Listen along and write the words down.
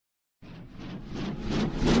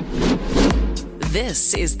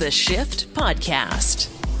This is the Shift Podcast.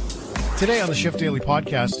 Today on the Shift Daily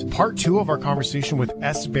Podcast, part 2 of our conversation with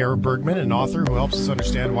S Bear Bergman, an author who helps us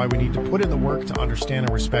understand why we need to put in the work to understand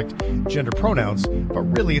and respect gender pronouns. But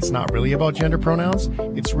really, it's not really about gender pronouns.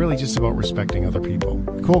 It's really just about respecting other people.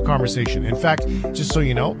 Cool conversation. In fact, just so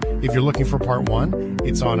you know, if you're looking for part 1,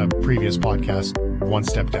 it's on a previous podcast, one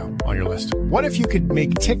step down on your list. What if you could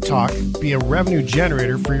make TikTok be a revenue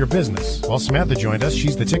generator for your business? Well, Samantha joined us.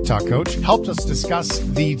 She's the TikTok coach, helped us discuss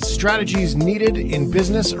the strategies needed in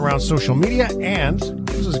business around social media, and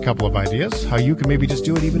gives us a couple of ideas how you can maybe just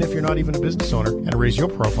do it even if you're not even a business owner and raise your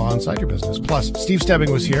profile inside your business. Plus, Steve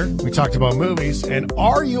Stebbing was here. We talked about movies, and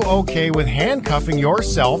are you okay with handcuffing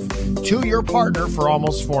yourself to your partner for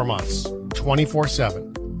almost 4 months,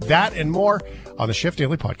 24/7? That and more on the Shift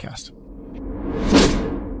Daily Podcast.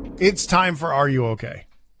 It's time for Are You Okay?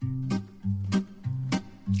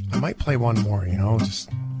 I might play one more,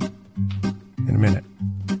 just in a minute.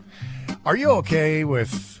 Are you okay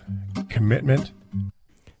with commitment?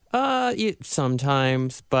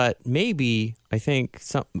 Sometimes, but maybe I think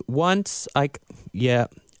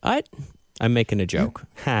I'm making a joke.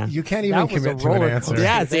 You can't even commit to an answer.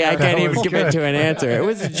 Yeah, see, I can't even commit to an answer. It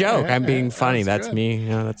was a joke. I'm being funny. That's good. Me.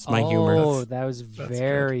 That's my humor. Oh, that was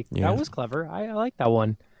that was clever. I like that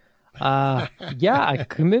one. A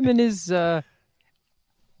commitment is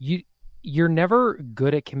you're never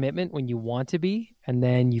good at commitment when you want to be, and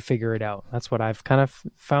then you figure it out. That's what I've kind of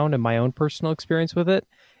found in my own personal experience with it,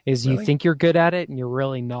 is you think you're good at it and you're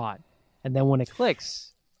really not. And then when it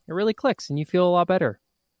clicks, it really clicks and you feel a lot better.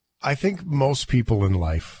 I think most people in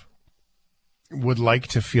life would like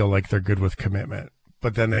to feel like they're good with commitment,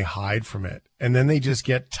 but then they hide from it, and then they just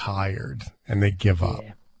get tired and they give up.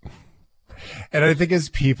 Yeah. And I think as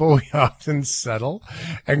people, we often settle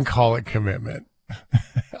and call it commitment.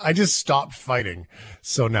 I just stopped fighting,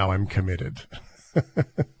 so now I'm committed.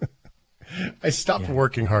 I stopped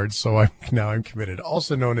working hard, so now I'm committed.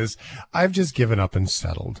 Also known as I've just given up and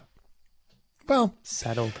settled. Well,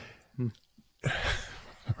 settled.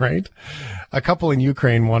 Right? A couple in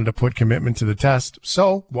Ukraine wanted to put commitment to the test.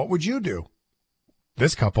 So what would you do?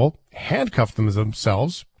 This couple handcuffed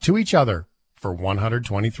themselves to each other for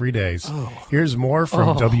 123 days. Here's more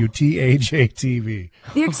from WTAJ-TV.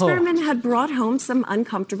 The experiment had brought home some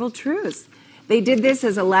uncomfortable truths. They did this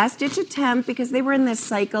as a last-ditch attempt because they were in this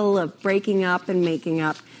cycle of breaking up and making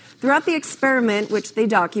up. Throughout the experiment, which they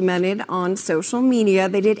documented on social media,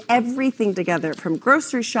 they did everything together, from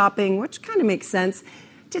grocery shopping, which kind of makes sense,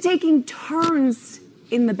 to taking turns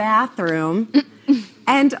in the bathroom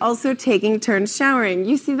and also taking turns showering.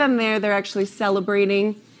 You see them there. They're actually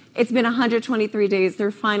celebrating. It's been 123 days. They're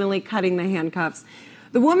finally cutting the handcuffs.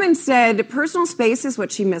 The woman said personal space is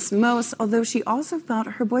what she missed most, although she also felt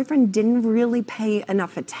her boyfriend didn't really pay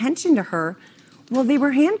enough attention to her while they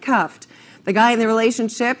were handcuffed. The guy in the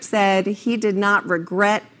relationship said he did not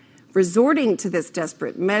regret resorting to this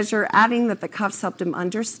desperate measure, adding that the cuffs helped him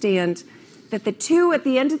understand that the two, at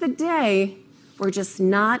the end of the day, were just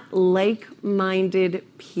not like-minded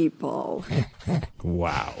people.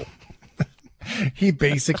 Wow. He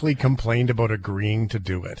basically complained about agreeing to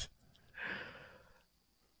do it.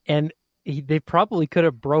 And they probably could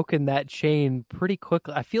have broken that chain pretty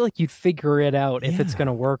quickly. I feel like you'd figure it out if it's going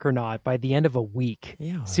to work or not by the end of a week.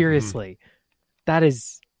 Yeah. Seriously. That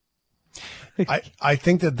is... I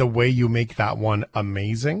think that the way you make that one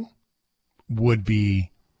amazing would be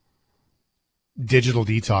digital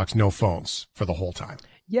detox, no phones for the whole time.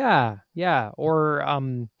 Yeah. Or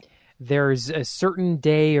there's a certain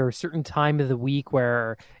day or a certain time of the week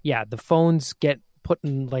where, the phones get put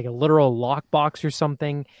in like a literal lockbox or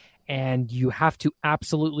something, and you have to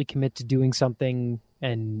absolutely commit to doing something,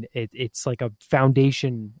 and it's like a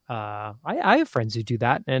foundation. I have friends who do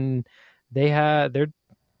that, and they're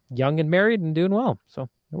young and married and doing well, so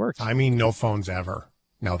it works. I mean, no phones ever.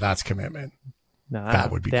 No, that's commitment. No,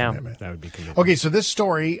 that would be commitment. That would be commitment. Okay, so this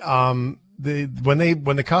story, when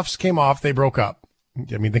the cuffs came off, they broke up.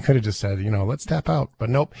 I mean, they could have just said, let's tap out, but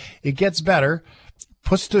nope. It gets better.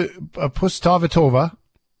 Pustavitova.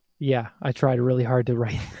 Yeah, I tried really hard to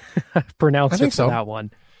pronounce it for that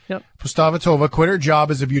one. Yep. Pustavitova quit her job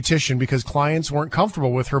as a beautician because clients weren't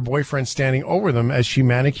comfortable with her boyfriend standing over them as she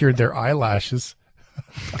manicured their eyelashes.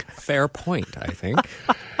 Fair point, I think.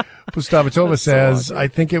 Pustavitova says, I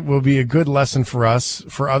think it will be a good lesson for us,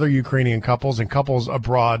 for other Ukrainian couples and couples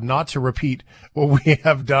abroad, not to repeat what we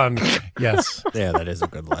have done. Yes. Yeah, that is a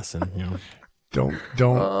good lesson. Don't.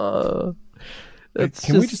 Let's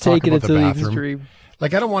can we just take it into the extreme.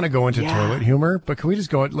 Like, I don't want to go into toilet humor, but can we just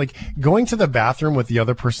go, like, going to the bathroom with the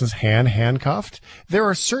other person's hand handcuffed? There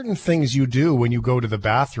are certain things you do when you go to the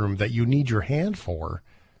bathroom that you need your hand for.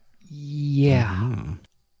 Yeah.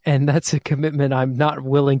 And that's a commitment I'm not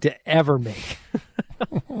willing to ever make.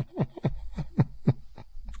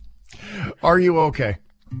 Are you okay?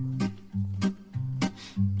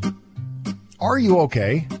 Are you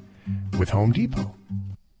okay with Home Depot?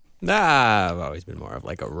 I've always been more of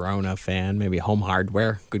like a Rona fan. Maybe Home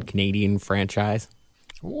Hardware, good Canadian franchise.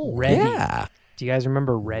 Ooh, Revy. Yeah. Do you guys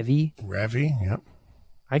remember Revy? Revy, yep.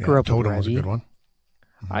 I grew up with Totem Revy. was a good one.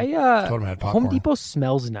 Totem had popcorn. Home Depot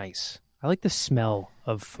smells nice. I like the smell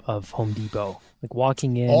of Home Depot. Like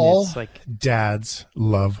walking in, All it's like dads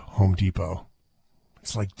love Home Depot.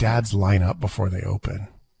 It's like dads line up before they open.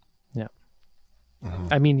 yeah.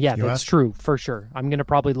 I mean, yeah, You that's asked? true for sure. I'm gonna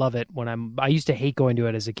probably love it when I used to hate going to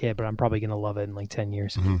it as a kid, but I'm probably gonna love it in like 10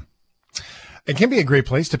 years. It can be a great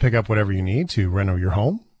place to pick up whatever you need to reno your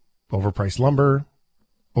home. Overpriced lumber,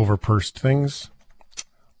 overpursed things.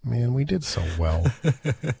 Man, we did so well.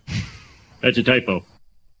 That's a typo.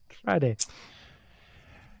 Friday.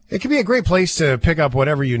 It can be a great place to pick up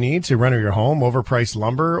whatever you need to reno your home. Overpriced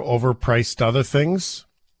lumber, overpriced other things.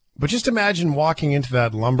 But just imagine walking into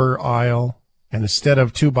that lumber aisle, and instead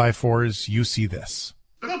of 2x4s, you see this.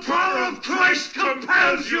 The power of Christ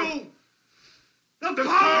compels you! The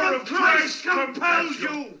power of Christ compels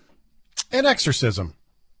you! An exorcism.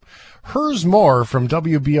 Hers more from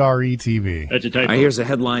WBRE TV. That's a typo. Here's a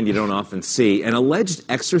headline you don't often see. An alleged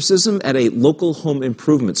exorcism at a local home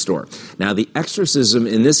improvement store. Now, the exorcism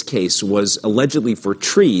in this case was allegedly for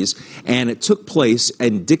trees, and it took place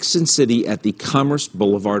in Dixon City at the Commerce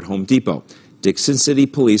Boulevard Home Depot. Dixon City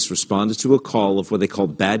police responded to a call of what they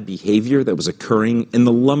called bad behavior that was occurring in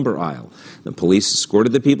the lumber aisle. The police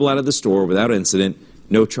escorted the people out of the store without incident.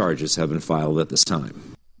 No charges have been filed at this time.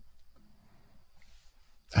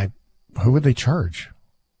 Who would they charge?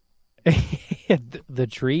 The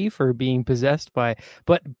tree for being possessed by,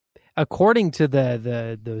 but according to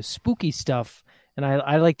the spooky stuff, and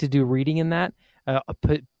I like to do reading in that,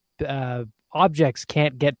 objects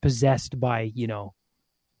can't get possessed by,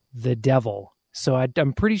 the devil. So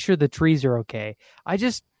I'm pretty sure the trees are okay.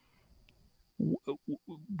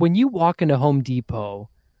 When you walk into Home Depot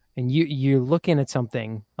and you're looking at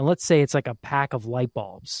something, and let's say it's like a pack of light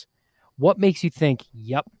bulbs, what makes you think,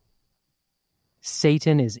 yep,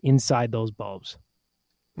 Satan is inside those bulbs?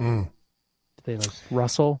 Do they like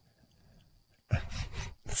rustle?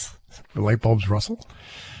 The light bulbs rustle?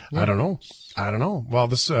 Yeah. I don't know. Well,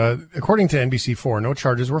 this, according to NBC4, no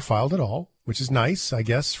charges were filed at all, which is nice, I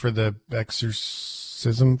guess, for the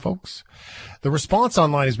exorcism folks. The response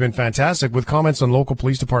online has been fantastic, with comments on local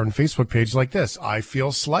police department Facebook page like this: "I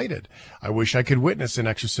feel slighted. I wish I could witness an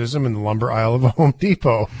exorcism in the lumber aisle of a Home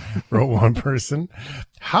Depot," wrote one person.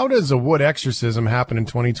 "How does a wood exorcism happen in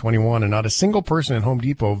 2021 and not a single person in Home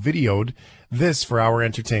Depot videoed this for our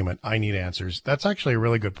entertainment? I need answers." That's actually a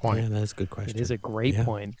really good point. Yeah, that's a good question. It is a great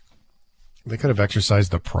point. They could have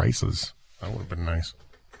exercised the prices. That would have been nice.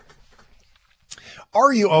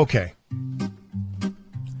 Are you okay?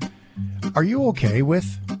 Are you okay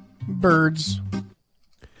with birds?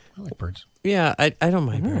 I like birds. Yeah, I don't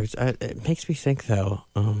mind birds. It makes me think, though.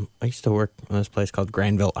 I used to work on this place called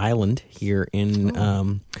Granville Island here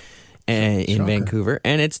in Vancouver,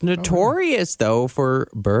 and it's notorious, though, for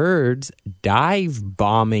birds dive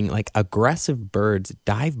bombing, like aggressive birds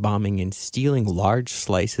dive bombing and stealing large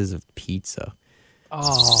slices of pizza.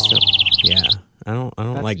 Oh, Yeah, I don't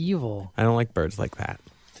that's like evil. I don't like birds like that.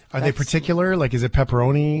 Are they particular? Like, is it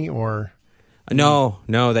pepperoni or? No,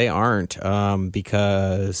 they aren't.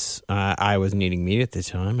 Because I wasn't eating meat at the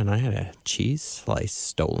time, and I had a cheese slice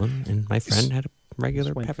stolen, and my friend had a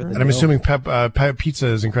regular pepperoni. And I'm assuming pizza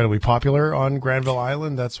is incredibly popular on Granville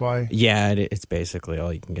Island. That's why. Yeah, it's basically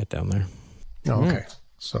all you can get down there. Oh, okay.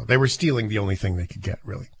 So they were stealing the only thing they could get.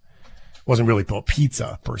 Really, it wasn't really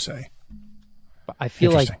pizza per se. I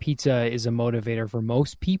feel like pizza is a motivator for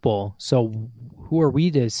most people. So who are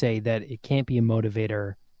we to say that it can't be a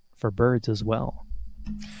motivator for birds as well?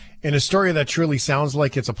 In a story that truly sounds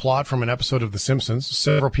like it's a plot from an episode of The Simpsons,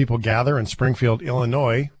 several people gather in Springfield,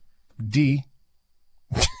 Illinois,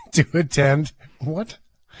 to attend. What?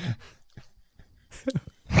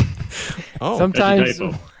 Oh, Sometimes, that's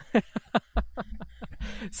a typo.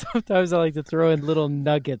 sometimes I like to throw in little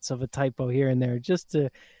nuggets of a typo here and there just to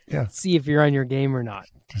see if you're on your game or not.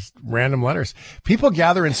 Just random letters. People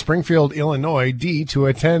gather in Springfield, Illinois, to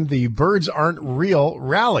attend the Birds Aren't Real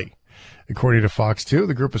rally. According to Fox 2,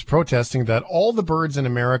 the group is protesting that all the birds in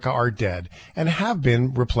America are dead and have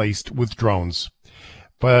been replaced with drones.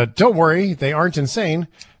 But don't worry, they aren't insane.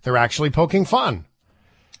 They're actually poking fun.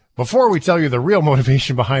 Before we tell you the real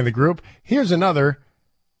motivation behind the group, here's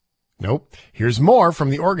more from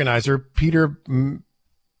the organizer, Peter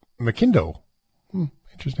McKindo.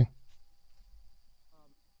 Interesting.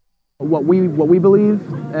 What we believe,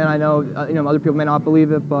 and I know other people may not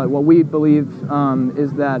believe it, but what we believe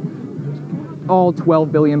is that all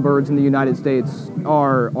 12 billion birds in the United States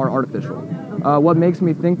are artificial. What makes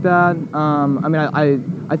me think that?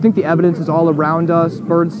 I think the evidence is all around us.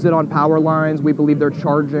 Birds sit on power lines. We believe they're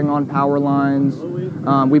charging on power lines.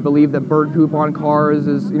 We believe that bird poop on cars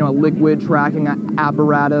is a liquid tracking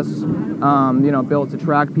apparatus, built to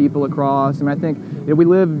track people across. I think we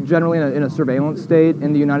live generally in a surveillance state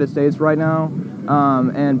in the United States right now,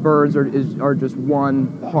 and birds are just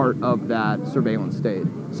one part of that surveillance state.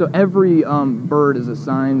 So every bird is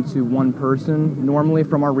assigned to one person normally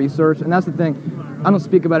from our research, and that's the thing. I don't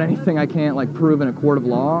speak about anything I can't prove in a court of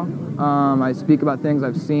law. I speak about things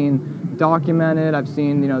I've seen documented. I've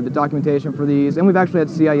seen the documentation for these, and we've actually had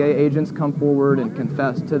CIA agents come forward and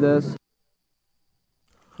confess to this.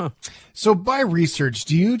 Huh. So by research,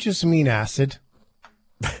 do you just mean acid?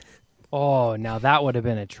 Oh, now that would have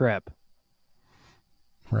been a trip.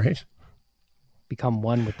 Right? Become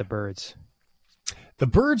one with the birds. The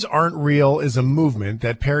Birds Aren't Real is a movement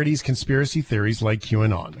that parodies conspiracy theories like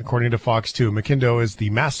QAnon. According to Fox 2, McKindo is the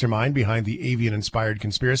mastermind behind the avian-inspired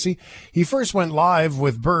conspiracy. He first went live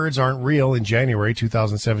with Birds Aren't Real in January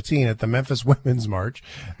 2017 at the Memphis Women's March.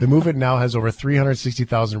 The movement now has over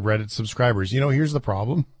 360,000 Reddit subscribers. Here's the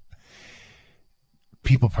problem.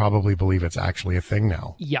 People probably believe it's actually a thing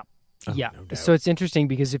now. Yeah. Oh, yeah. No doubt. So it's interesting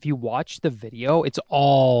because if you watch the video, it's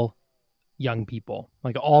all young people,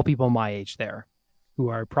 all people my age there, who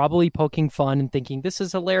are probably poking fun and thinking, this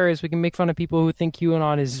is hilarious. We can make fun of people who think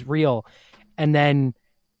QAnon is real. And then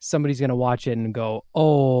somebody's going to watch it and go,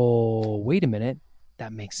 oh, wait a minute.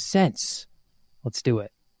 That makes sense. Let's do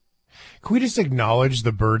it. Can we just acknowledge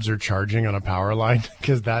the birds are charging on a power line?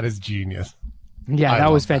 Because that is genius. Yeah,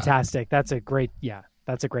 that was fantastic. That's a great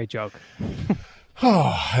joke.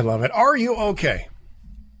 Oh, I love it. Are you okay?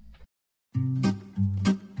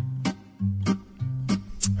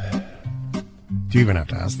 Do you even have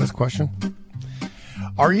to ask this question?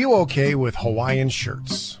 Are you okay with Hawaiian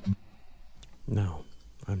shirts? No,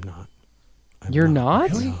 I'm not. You're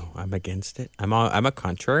not? No, I'm against it. I'm a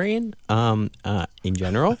contrarian in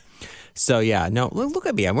general. So yeah, no, look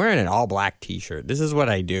at me. I'm wearing an all black t-shirt. This is what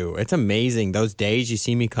I do. It's amazing. Those days you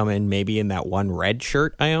see me come in maybe in that one red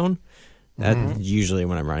shirt I own. That's usually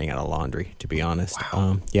when I'm running out of laundry, to be honest.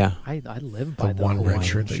 Wow. Yeah. I live by the one Hawaiian red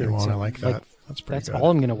shirt that you want. I like that. That's pretty good. That's all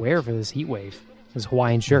I'm going to wear for this heat wave is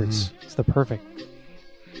Hawaiian shirts. It's the perfect.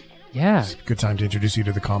 Yeah. It's a good time to introduce you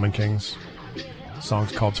to the Common Kings. The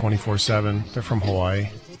song's called 24/7. They're from Hawaii.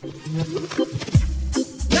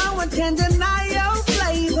 No one can deny your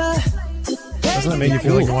flavor. Doesn't it make you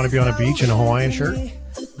feel like you want to be on a beach in a Hawaiian shirt?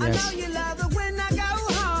 Yes.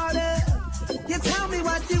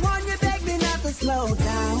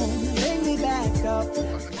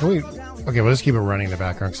 Okay, we'll just keep it running in the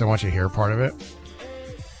background because I want you to hear part of it.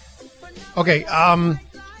 Okay,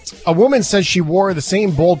 a woman says she wore the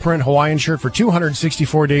same bold print Hawaiian shirt for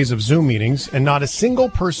 264 days of Zoom meetings, and not a single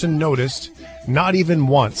person noticed, not even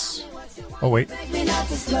once. Oh, wait.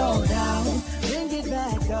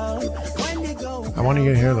 I want you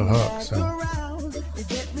to hear the hook, so.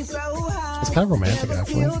 It's kind of romantic,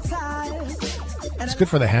 actually. It's good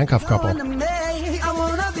for the handcuff couple.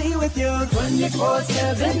 With you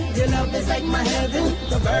 24/7, your love is like my heaven.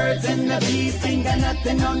 The birds and the bees ain't got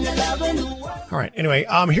nothing on your loving. All right. Anyway,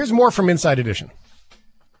 here's more from Inside Edition.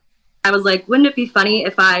 I was like, wouldn't it be funny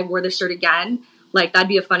if I wore this shirt again? That'd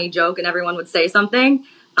be a funny joke and everyone would say something.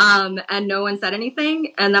 And no one said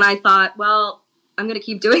anything. And then I thought, well, I'm going to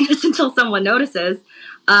keep doing this until someone notices.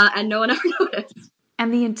 And no one ever noticed.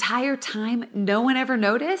 And the entire time, no one ever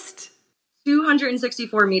noticed?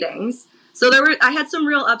 264 meetings. So I had some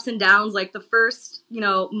real ups and downs. The first,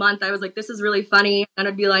 month, I was like, this is really funny. And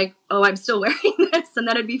I'd be like, oh, I'm still wearing this. And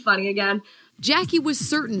then it'd be funny again. Jackie was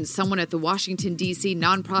certain someone at the Washington, D.C.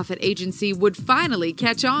 nonprofit agency would finally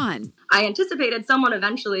catch on. I anticipated someone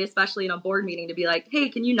eventually, especially in a board meeting, to be like, hey,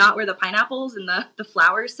 can you not wear the pineapples and the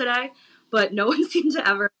flowers today? But no one seemed to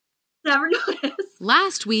ever notice.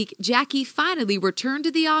 Last week, Jackie finally returned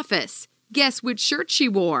to the office. Guess which shirt she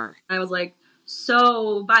wore? I was like,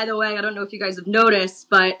 so, by the way, I don't know if you guys have noticed,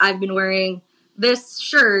 but I've been wearing this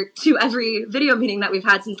shirt to every video meeting that we've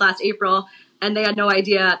had since last April, and they had no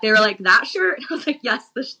idea. They were like, that shirt? And I was like, yes,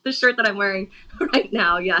 the shirt that I'm wearing right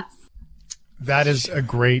now, yes. That is a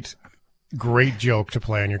great Great joke to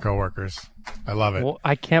play on your coworkers. I love it. Well,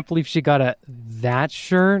 I can't believe she got that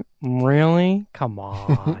shirt. Really? Come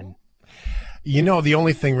on. The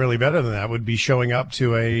only thing really better than that would be showing up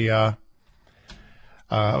to a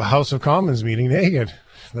House of Commons meeting naked.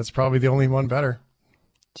 That's probably the only one better.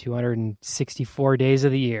 264 days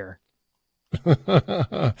of the year.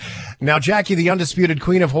 Now, Jackie, the undisputed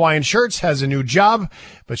queen of Hawaiian shirts, has a new job,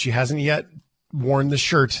 but she hasn't yet worn the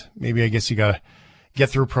shirt. Maybe I guess you got to get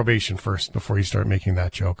through probation first before you start making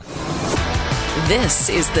that joke. This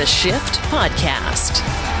is the Shift Podcast.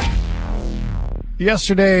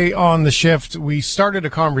 Yesterday on The Shift, we started a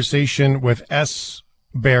conversation with S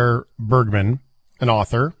Bear Bergman, an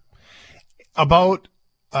author, about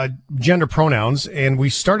gender pronouns, and we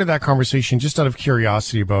started that conversation just out of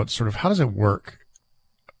curiosity about sort of how does it work.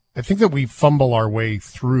 I think that we fumble our way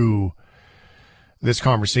through this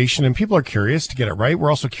conversation, and people are curious to get it right.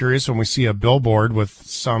 We're also curious when we see a billboard with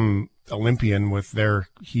some Olympian with their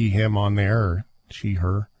he, him on there, or she,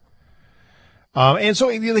 her. And so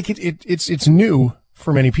it's new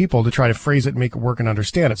for many people to try to phrase it, make it work, and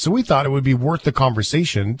understand it. So we thought it would be worth the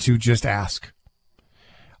conversation to just ask.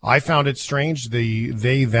 I found it strange. The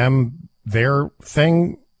they, them, their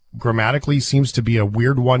thing grammatically seems to be a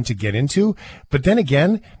weird one to get into. But then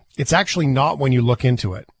again, it's actually not when you look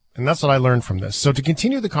into it. And that's what I learned from this. So to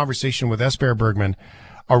continue the conversation with S Bear Bergman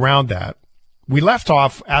around that, we left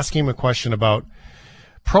off asking him a question about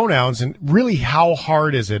pronouns and really how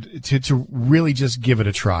hard is it to really just give it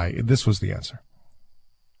a try. This was the answer.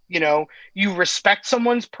 You respect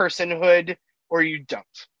someone's personhood or you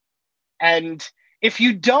don't. And if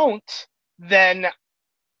you don't, then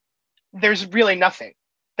there's really nothing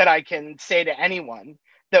that I can say to anyone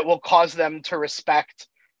that will cause them to respect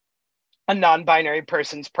a non-binary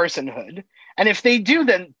person's personhood. And if they do,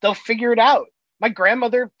 then they'll figure it out. My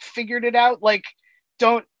grandmother figured it out.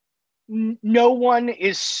 No one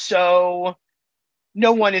is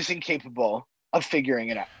incapable of figuring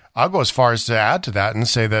it out. I'll go as far as to add to that and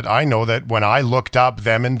say that I know that when I looked up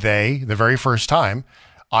them and they the very first time,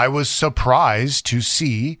 I was surprised to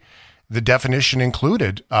see the definition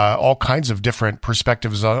included all kinds of different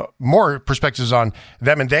perspectives, more perspectives on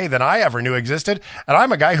them and they than I ever knew existed. And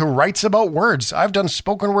I'm a guy who writes about words. I've done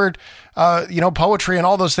spoken word, poetry and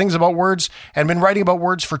all those things about words and been writing about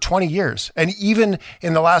words for 20 years. And even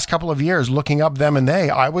in the last couple of years, looking up them and they,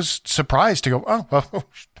 I was surprised to go, oh, well,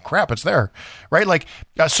 crap, it's there, right?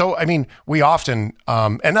 We often,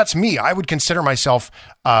 and that's me, I would consider myself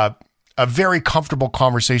a very comfortable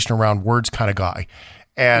conversation around words kind of guy.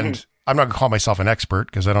 And I'm not gonna call myself an expert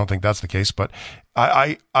because I don't think that's the case, but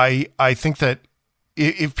I think that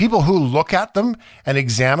if people who look at them and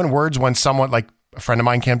examine words, when someone like a friend of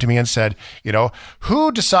mine came to me and said,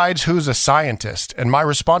 who decides who's a scientist? And my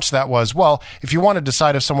response to that was, well, if you want to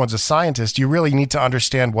decide if someone's a scientist, you really need to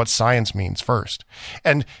understand what science means first.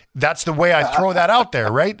 And that's the way I throw that out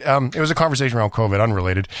there, right? It was a conversation around COVID,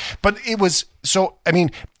 unrelated. But it was,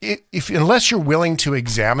 unless you're willing to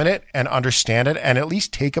examine it and understand it and at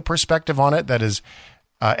least take a perspective on it that is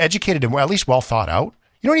educated and at least well thought out,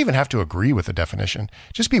 you don't even have to agree with the definition.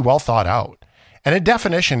 Just be well thought out. And a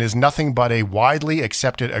definition is nothing but a widely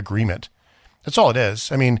accepted agreement. That's all it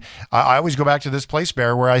is. I always go back to this place,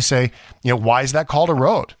 Bear, where I say, why is that called a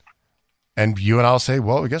road? And you and I'll say,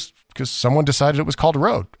 well, I guess because someone decided it was called a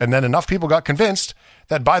road. And then enough people got convinced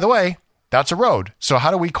that, by the way, that's a road. So how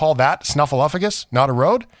do we call that Snuffleupagus, not a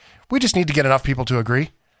road? We just need to get enough people to agree.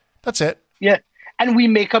 That's it. Yeah. And we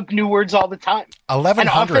make up new words all the time.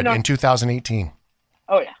 1,100 in 2018.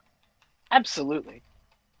 Oh, yeah. Absolutely.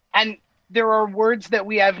 And there are words that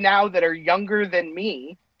we have now that are younger than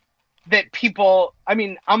me that people,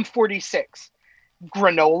 I'm 46.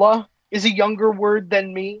 Granola is a younger word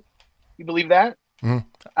than me. You believe that?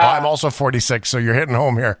 I'm also 46, so you're hitting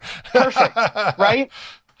home here. Perfect, right?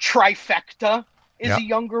 Trifecta is a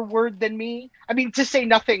younger word than me. To say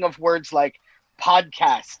nothing of words like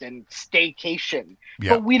podcast and staycation.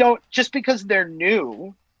 Yeah. But we don't, just because they're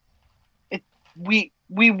new, we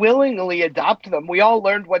willingly adopt them. We all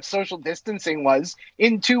learned what social distancing was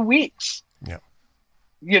in 2 weeks. Yeah.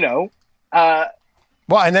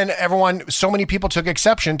 Well, and then so many people took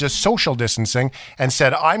exception to social distancing and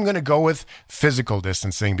said, I'm going to go with physical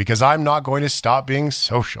distancing because I'm not going to stop being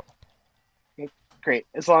social. Great.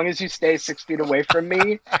 As long as you stay 6 feet away from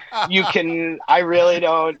me, you can, I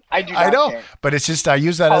do not care. But it's just, I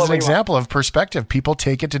use that as an example of perspective. People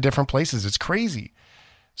take it to different places. It's crazy.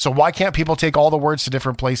 So why can't people take all the words to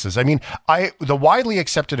different places? The widely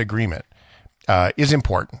accepted agreement is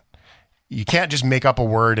important. You can't just make up a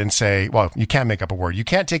word and say, well, you can't make up a word. You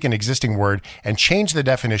can't take an existing word and change the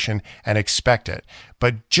definition and expect it.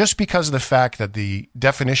 But just because of the fact that the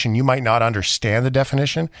definition, you might not understand the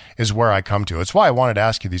definition, is where I come to. It's why I wanted to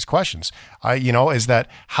ask you these questions. Is that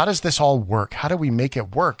how does this all work? How do we make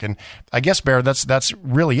it work? And I guess, Bear, that's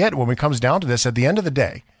really it when it comes down to this. At the end of the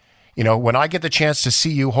day, when I get the chance to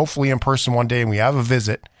see you, hopefully in person one day, and we have a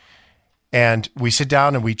visit and we sit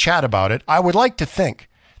down and we chat about it, I would like to think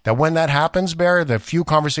that when that happens, Bear, the few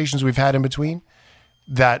conversations we've had in between,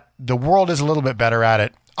 that the world is a little bit better at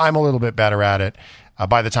it. I'm a little bit better at it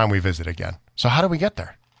by the time we visit again. So how do we get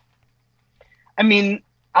there? I mean,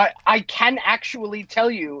 I can actually tell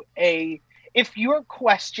you if your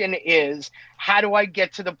question is, how do I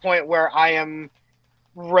get to the point where I am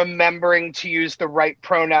remembering to use the right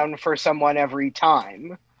pronoun for someone every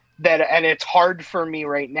time, and it's hard for me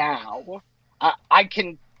right now, I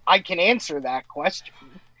can answer that question.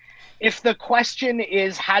 If the question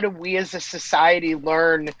is, how do we as a society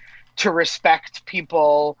learn to respect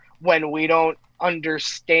people when we don't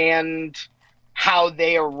understand how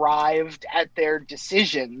they arrived at their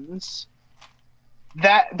decisions,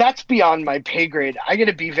 that's beyond my pay grade. I got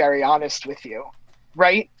to be very honest with you,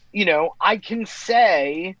 right? I can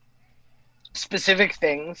say specific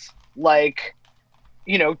things like,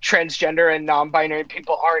 transgender and non-binary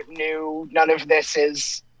people aren't new. None of this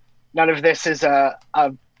is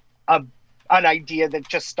an idea that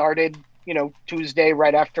just started, Tuesday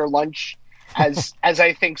right after lunch, as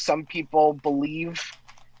I think some people believe.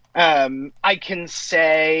 I can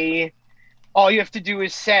say, all you have to do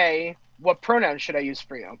is say, what pronoun should I use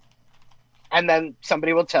for you? And then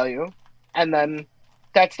somebody will tell you, and then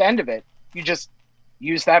that's the end of it. You just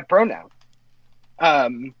use that pronoun.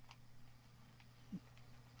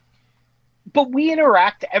 But we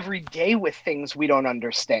interact every day with things we don't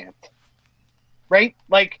understand, right?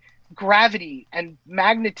 Like gravity and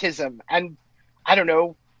magnetism, and I don't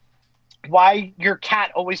know why your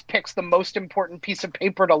cat always picks the most important piece of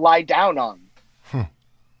paper to lie down on.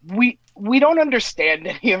 We don't understand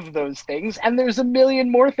any of those things, and there's a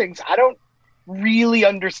million more things. I don't really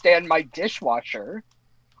understand my dishwasher.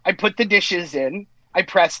 I put the dishes in, I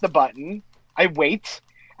press the button, I wait,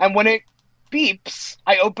 and when it beeps,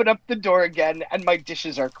 I open up the door again, and my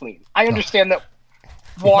dishes are clean. I understand that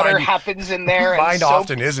water happens in there. Mine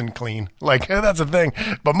often isn't clean. Like, that's a thing.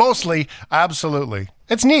 But mostly, absolutely.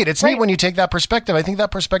 It's neat. It's neat when you take that perspective. I think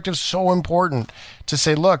that perspective is so important to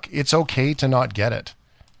say, look, it's okay to not get it.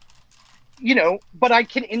 But I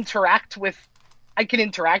can interact with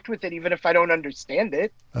it even if I don't understand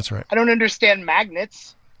it. That's right. I don't understand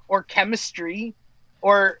magnets or chemistry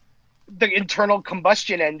or the internal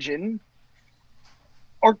combustion engine.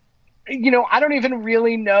 Or, I don't even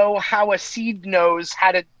really know how a seed knows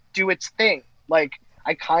how to do its thing. Like,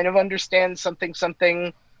 I kind of understand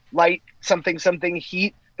something light, something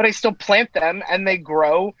heat, but I still plant them and they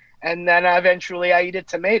grow, and then eventually I eat a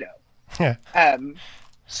tomato. Yeah.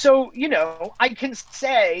 So, I can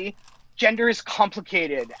say gender is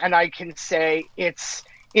complicated, and I can say it's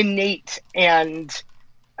innate and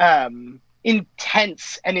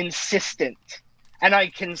intense and insistent. And I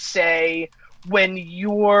can say when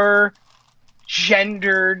your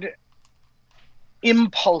gendered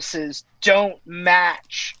impulses don't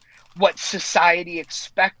match what society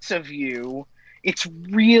expects of you, it's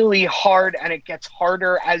really hard, and it gets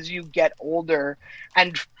harder as you get older.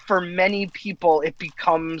 And for many people, it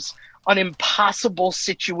becomes an impossible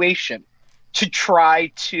situation to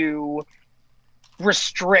try to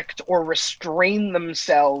restrict or restrain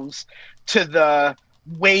themselves to the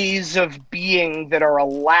ways of being that are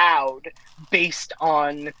allowed based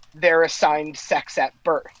on their assigned sex at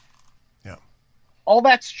birth. Yeah. All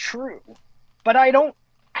that's true, but I don't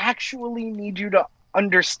actually need you to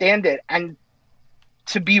understand it. And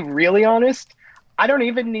to be really honest, I don't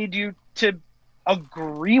even need you to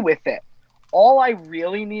agree with it. All I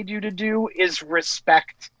really need you to do is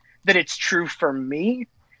respect that it's true for me.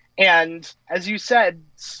 And as you said,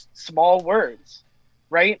 small words,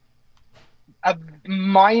 right?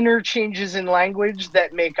 Minor changes in language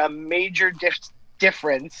that make a major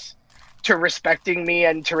difference to respecting me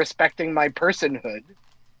and to respecting my personhood.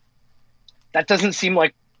 Does that seem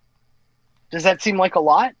like a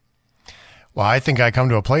lot? Well, I think I come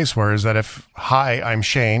to a place where is that if, hi, I'm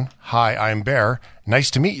Shane. Hi, I'm Bear.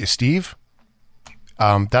 Nice to meet you, Steve.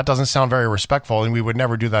 That doesn't sound very respectful, and we would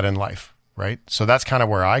never do that in life, right? So that's kind of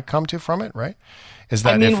where I come to from it, right? Is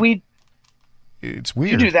that it's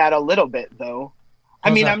weird. You do that a little bit, though.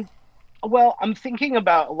 I'm thinking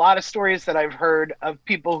about a lot of stories that I've heard of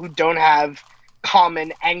people who don't have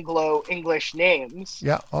common Anglo-English names.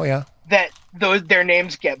 Yeah. Oh, yeah. That their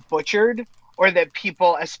names get butchered, or that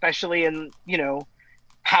people, especially in,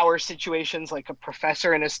 power situations, like a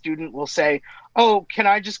professor and a student will say, "Oh, can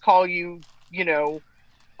I just call you,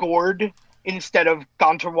 Gord instead of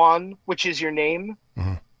Gontarwan, which is your name?"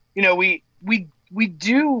 Mm-hmm. We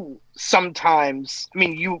do sometimes. I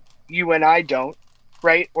mean, you and I don't,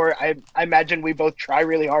 right? Or I imagine we both try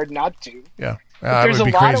really hard not to. Yeah. It would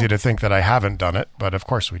be crazy to think that I haven't done it, but of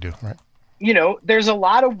course we do, right? There's a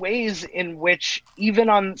lot of ways in which, even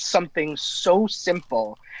on something so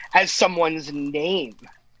simple as someone's name,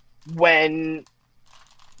 when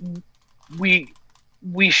we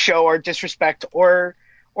show our disrespect, or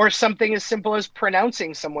something as simple as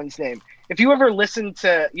pronouncing someone's name. If you ever listen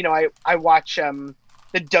to, I watch the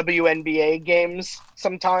WNBA games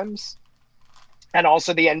sometimes, and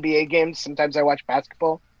also the NBA games. Sometimes I watch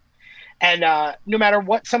basketball. And no matter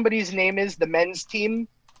what somebody's name is, the men's team,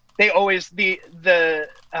 they always, the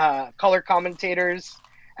color commentators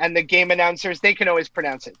and the game announcers, they can always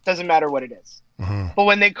pronounce it. Doesn't matter what it is. Mm-hmm. But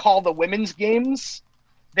when they call the women's games,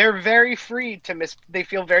 they're very free they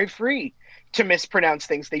feel very free to mispronounce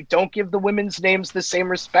things. They don't give the women's names the same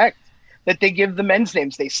respect that they give the men's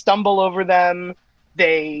names. They stumble over them.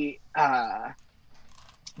 They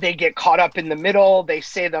get caught up in the middle. They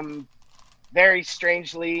say them very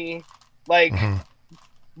strangely. Like,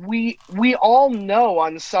 we all know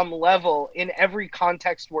on some level, in every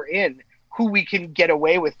context we're in, who we can get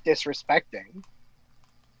away with disrespecting.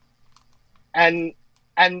 And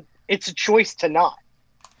it's a choice to not.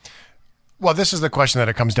 Well, this is the question that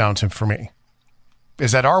it comes down to for me.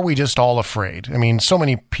 Is that, are we just all afraid? I mean, so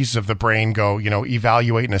many pieces of the brain go,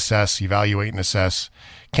 evaluate and assess.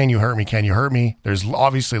 Can you hurt me? Can you hurt me? There's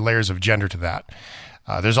obviously layers of gender to that.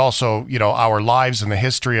 There's also, our lives and the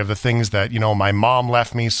history of the things that, my mom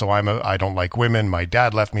left me, so I don't like women. My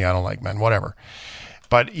dad left me, I don't like men, whatever.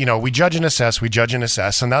 But, we judge and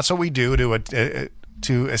assess, and that's what we do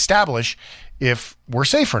to establish if we're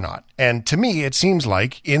safe or not. And to me, it seems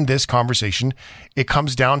like in this conversation, it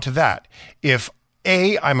comes down to that. If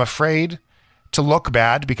I'm afraid to look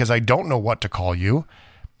bad because I don't know what to call you,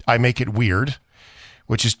 I make it weird,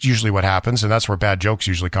 which is usually what happens, and that's where bad jokes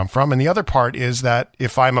usually come from. And the other part is that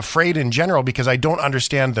if I'm afraid in general because I don't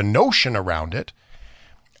understand the notion around it,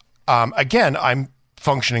 again, I'm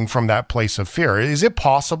functioning from that place of fear. Is it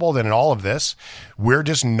possible that in all of this, we're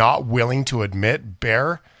just not willing to admit,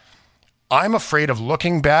 Bear, I'm afraid of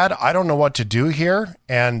looking bad, I don't know what to do here,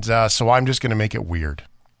 and so I'm just going to make it weird?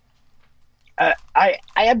 I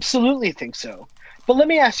absolutely think so. But let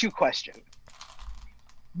me ask you a question.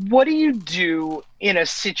 What do you do in a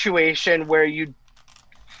situation where you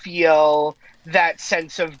feel that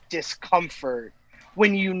sense of discomfort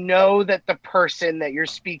when you know that the person that you're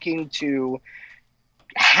speaking to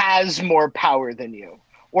has more power than you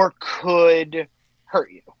or could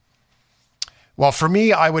hurt you? Well, for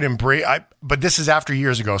me, I would embrace, but this is after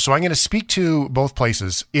years ago. So I'm going to speak to both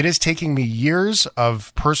places. It is taking me years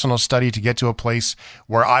of personal study to get to a place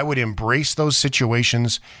where I would embrace those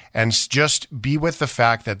situations and just be with the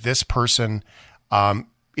fact that this person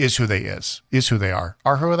is who they who they are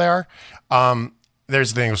who they are.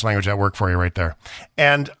 There's the English language at work for you right there.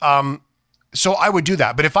 And so I would do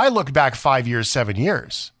that. But if I looked back 5 years, 7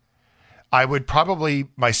 years, I would probably,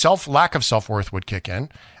 lack of self-worth would kick in.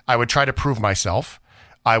 I would try to prove myself.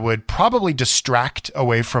 I would probably distract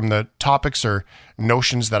away from the topics or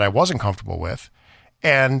notions that I wasn't comfortable with.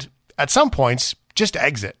 And at some points, just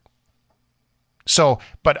exit. So,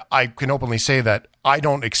 but I can openly say that I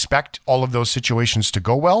don't expect all of those situations to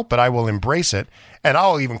go well, but I will embrace it. And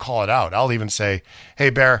I'll even call it out. I'll even say, hey,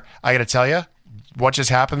 Bear, I got to tell you, what just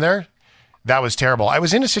happened there? That was terrible. I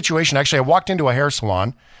was in a situation, actually, I walked into a hair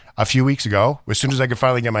salon a few weeks ago, as soon as I could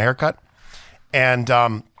finally get my hair cut. And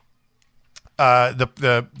the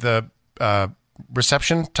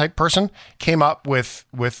reception type person came up with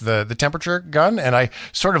the temperature gun, and I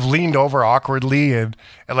sort of leaned over awkwardly and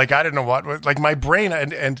like, I didn't know what, like my brain,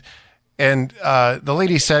 and the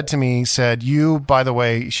lady said to me, you, by the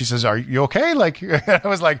way, she says, are you okay? Like, I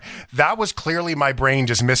was like, that was clearly my brain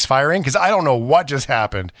just misfiring because I don't know what just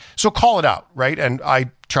happened. So call it out, right? And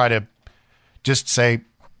I try to just say,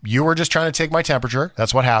 you were just trying to take my temperature.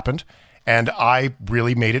 That's what happened. And I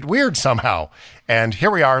really made it weird somehow. And here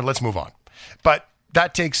we are. Let's move on. But I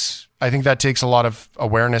think that takes a lot of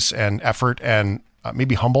awareness and effort, and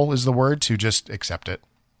maybe humble is the word, to just accept it.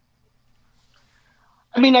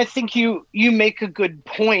 I mean, I think you make a good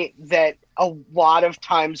point that a lot of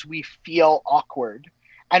times we feel awkward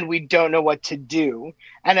and we don't know what to do.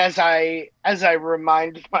 And as I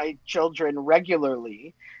remind my children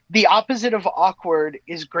regularly, the opposite of awkward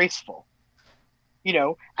is graceful,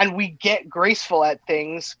 and we get graceful at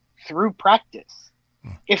things through practice.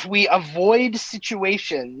 If we avoid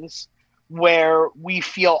situations where we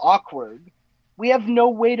feel awkward, we have no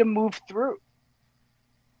way to move through.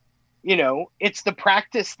 It's the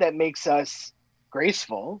practice that makes us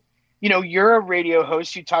graceful. You're a radio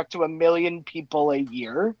host, you talk to 1 million people a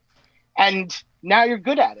year, and now you're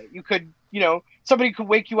good at it. You could, somebody could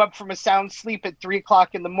wake you up from a sound sleep at 3:00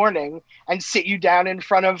 in the morning and sit you down in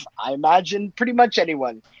front of, I imagine, pretty much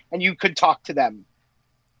anyone, and you could talk to them.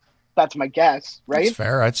 That's my guess, right? That's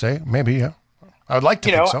fair, I'd say. Maybe, yeah. I would like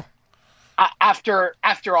to think so. After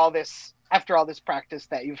all this practice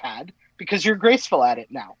that you've had, because you're graceful at it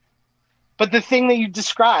now. But the thing that you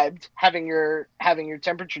described, having your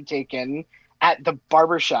temperature taken at the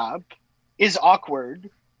barbershop, is awkward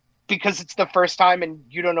because it's the first time and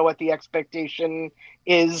you don't know what the expectation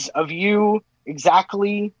is of you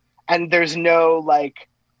exactly, and there's no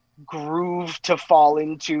groove to fall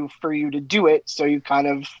into for you to do it, so you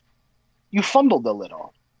fumbled a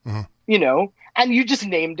little. Mm-hmm. And you just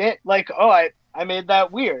named it I made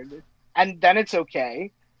that weird, and then it's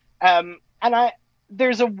okay.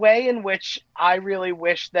 There's a way in which I really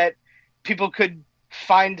wish that people could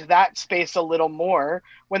find that space a little more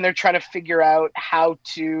when they're trying to figure out how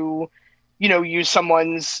to, use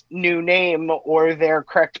someone's new name or their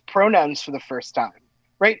correct pronouns for the first time,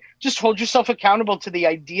 right? Just hold yourself accountable to the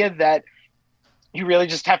idea that you really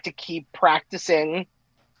just have to keep practicing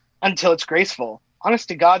until it's graceful. Honest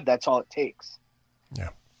to God, that's all it takes.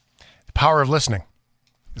 Yeah. The power of listening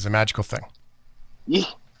is a magical thing. Yeah.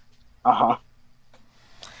 Uh-huh.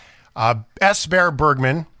 S Bear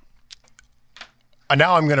Bergman.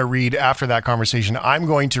 Now I'm going to read after that conversation. I'm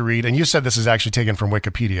going to read, and you said this is actually taken from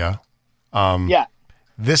Wikipedia. Yeah.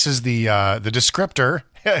 This is the descriptor,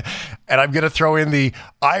 and I'm going to throw in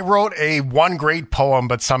I wrote one great poem,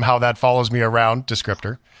 but somehow that follows me around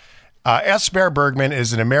descriptor. S Bear Bergman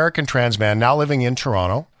is an American trans man now living in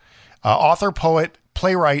Toronto, author, poet,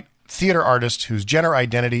 playwright, theater artist whose gender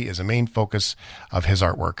identity is a main focus of his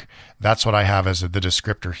artwork. That's what I have as the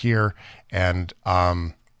descriptor here. And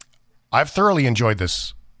I've thoroughly enjoyed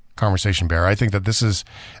this conversation, Bear. I think that this is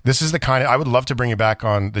the kind of, I would love to bring you back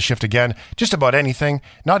on the shift again, just about anything,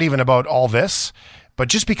 not even about all this, but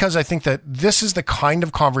just because I think that this is the kind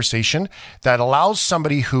of conversation that allows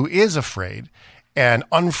somebody who is afraid and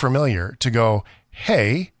unfamiliar to go,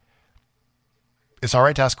 hey, it's all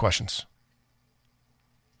right to ask questions.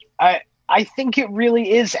 I think it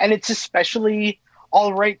really is. And it's especially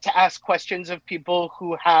all right to ask questions of people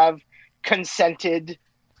who have consented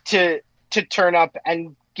to turn up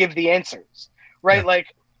and give the answers, right? Yeah.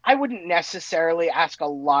 I wouldn't necessarily ask a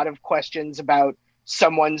lot of questions about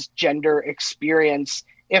someone's gender experience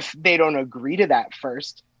if they don't agree to that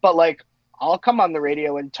first. But I'll come on the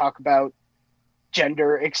radio and talk about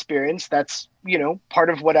gender experience. That's,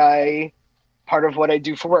 part of what I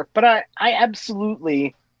do for work. But I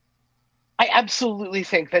absolutely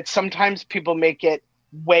think that sometimes people make it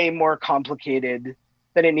way more complicated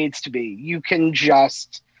than it needs to be. You can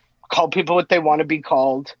just call people what they want to be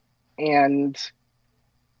called. And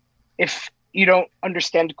if you don't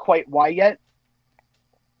understand quite why yet,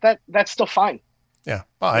 that's still fine. Yeah.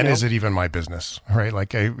 Well, and is it even my business, right?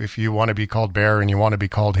 If you want to be called Bear and you want to be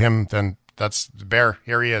called him, then that's Bear.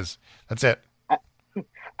 Here he is. That's it.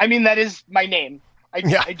 I mean, that is my name.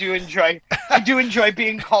 I do enjoy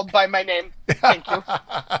being called by my name. Thank you.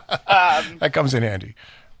 That comes in handy.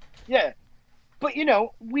 Yeah. But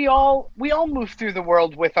we all move through the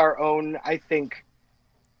world with our own, I think,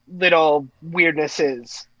 little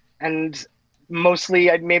weirdnesses, and mostly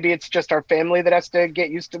maybe it's just our family that has to get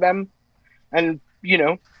used to them. And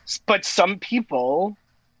but some people,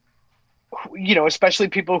 especially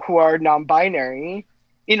people who are non-binary,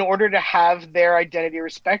 in order to have their identity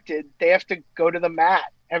respected, they have to go to the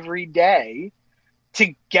mat every day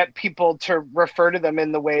to get people to refer to them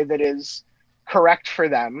in the way that is correct for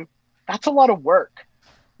them. That's a lot of work,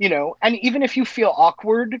 and even if you feel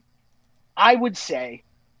awkward, I would say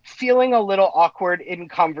feeling a little awkward in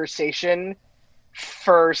conversation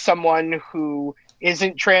for someone who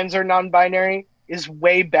isn't trans or non-binary is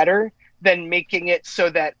way better than making it so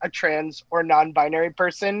that a trans or non-binary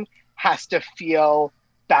person has to feel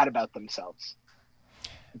bad about themselves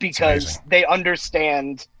because they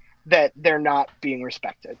understand that they're not being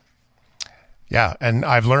respected. Yeah. And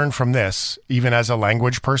I've learned from this, even as a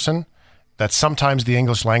language person, that sometimes the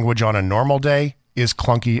English language on a normal day is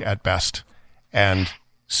clunky at best. And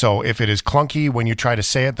so if it is clunky when you try to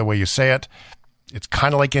say it the way you say it, it's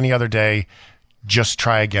kind of like any other day. Just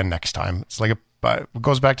try again next time. It's like But it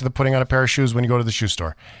goes back to the putting on a pair of shoes when you go to the shoe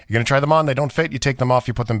store. You're going to try them on. They don't fit. You take them off.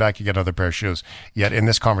 You put them back. You get another pair of shoes. Yet in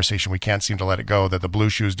this conversation, we can't seem to let it go that the blue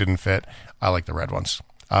shoes didn't fit. I like the red ones.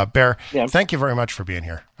 Bear, thank you very much for being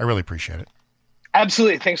here. I really appreciate it.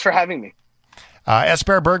 Absolutely. Thanks for having me.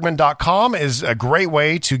 SBearBergman.com is a great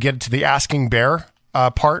way to get to the Asking Bear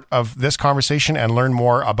part of this conversation and learn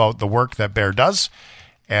more about the work that Bear does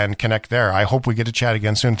and connect there. I hope we get to chat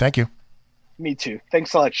again soon. Thank you. Me too.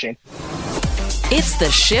 Thanks a lot, Shane. It's the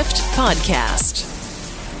Shift Podcast.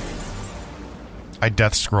 I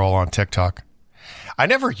death scroll on TikTok. I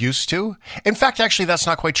never used to. In fact, actually, that's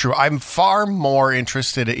not quite true. I'm far more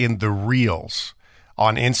interested in the reels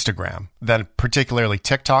on Instagram than particularly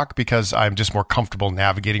TikTok because I'm just more comfortable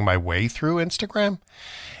navigating my way through Instagram.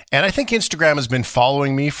 And I think Instagram has been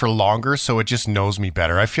following me for longer, so it just knows me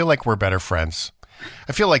better. I feel like we're better friends.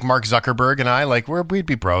 I feel like Mark Zuckerberg and I, we'd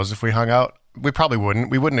be bros if we hung out. We probably wouldn't.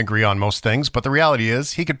 We wouldn't agree on most things, but the reality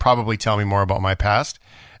is he could probably tell me more about my past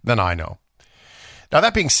than I know. Now,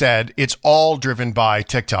 that being said, it's all driven by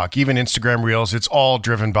TikTok. Even Instagram Reels, it's all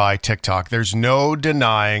driven by TikTok. There's no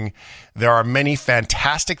denying there are many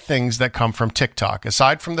fantastic things that come from TikTok.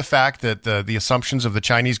 Aside from the fact that the assumptions of the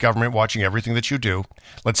Chinese government watching everything that you do,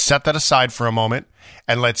 let's set that aside for a moment,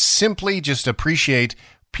 and let's simply just appreciate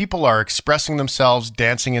people are expressing themselves,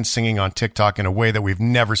 dancing and singing on TikTok in a way that we've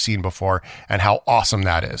never seen before, and how awesome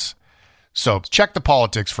that is. So check the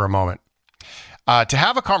politics for a moment. To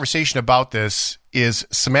have a conversation about this is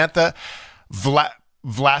Samantha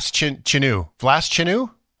Vlasceanu.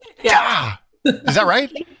 Vlasceanu? Yeah. Is that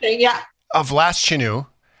right? Yeah. Vlasceanu.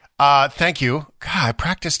 Thank you. God, I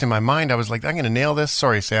practiced in my mind. I was like, I'm going to nail this.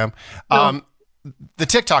 Sorry, Sam. No. The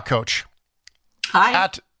TikTok coach. Hi.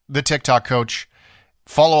 At the TikTok coach.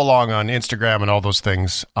 Follow along on Instagram and all those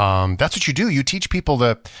things. That's what you do. You teach people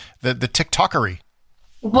the TikTokery.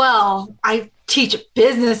 Well, I teach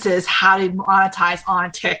businesses how to monetize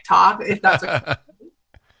on TikTok, if that's okay.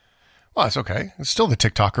 Well, it's okay. It's still the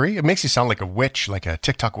TikTokery. It makes you sound like a witch, like a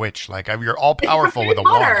TikTok witch. Like you're all powerful with a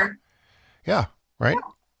wand. Yeah, right?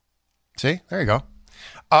 Yeah. See? There you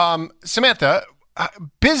go. Samantha,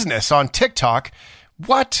 business on TikTok.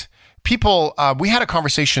 What people, we had a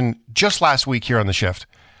conversation just last week here on The Shift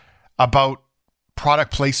about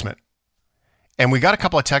product placement. And we got a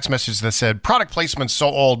couple of text messages that said, product placement's so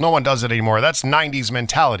old, no one does it anymore. That's 90s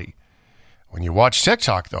mentality. When you watch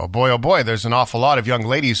TikTok, though, boy, oh boy, there's an awful lot of young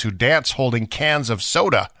ladies who dance holding cans of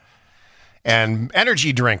soda and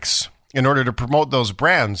energy drinks in order to promote those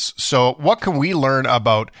brands. So what can we learn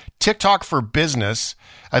about TikTok for business?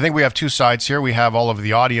 I think we have two sides here. We have all of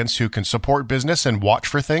the audience who can support business and watch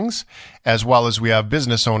for things, as well as we have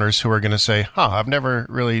business owners who are going to say, I've never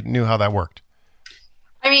really knew how that worked.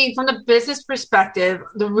 I mean, from the business perspective,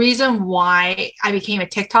 the reason why I became a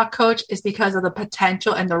TikTok coach is because of the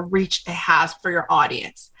potential and the reach it has for your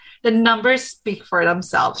audience. The numbers speak for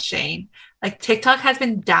themselves, Shane. Like TikTok has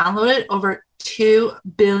been downloaded over 2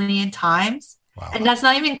 billion times. Wow. And that's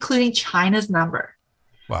not even including China's number.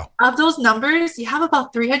 Wow. Of those numbers, you have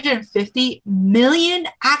about 350 million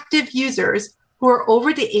active users who are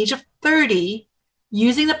over the age of 30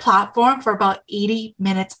 using the platform for about 80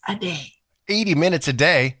 minutes a day. 80 minutes a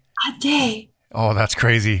day? A day. Oh, that's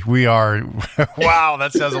crazy. We are, wow,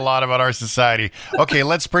 that says a lot about our society. Okay,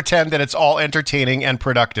 let's pretend that it's all entertaining and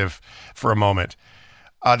productive for a moment.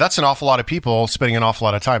 That's an awful lot of people spending an awful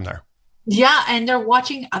lot of time there. Yeah, and they're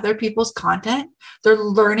watching other people's content. They're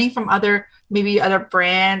learning from other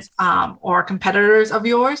brands or competitors of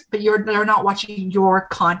yours, but they're not watching your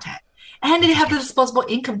content. And they have the disposable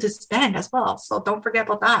income to spend as well. So don't forget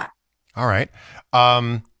about that. All right.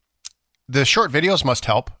 The short videos must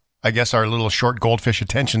help, I guess, our little short goldfish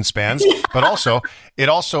attention spans, but also it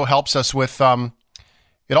also helps us with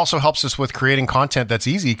creating content that's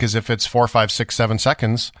easy, because if it's 4, 5, 6, 7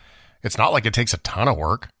 seconds, it's not like it takes a ton of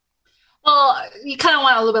work. Well, you kind of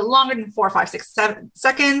want a little bit longer than 4, 5, 6, 7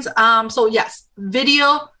 seconds. So yes,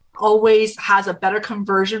 video always has a better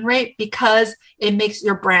conversion rate because it makes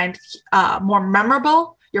your brand more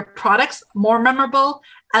memorable, your products more memorable,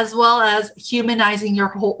 as well as humanizing your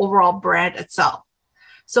whole overall brand itself.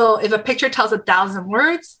 So if a picture tells 1,000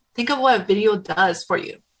 words, think of what a video does for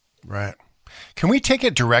you. Right. Can we take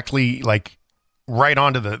it directly, like right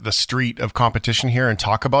onto the street of competition here and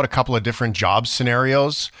talk about a couple of different job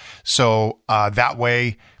scenarios? So that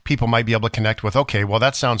way people might be able to connect with, okay, well,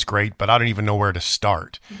 that sounds great, but I don't even know where to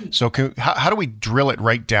start. Mm-hmm. So how do we drill it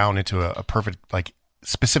right down into a perfect, like,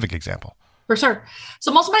 specific example? For sure.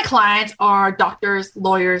 So most of my clients are doctors,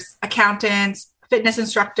 lawyers, accountants, fitness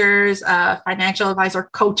instructors, financial advisor,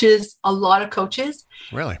 coaches, a lot of coaches.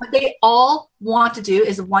 Really? What they all want to do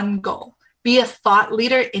is one goal. be a thought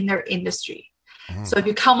leader in their industry. So if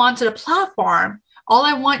you come onto the platform, all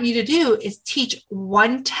I want you to do is teach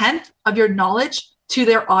 1/10 of your knowledge to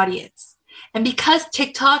their audience. And because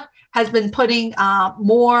TikTok has been putting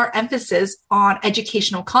more emphasis on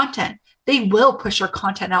educational content, they will push your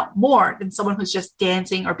content out more than someone who's just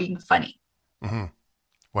dancing or being funny.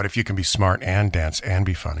 What if you can be smart and dance and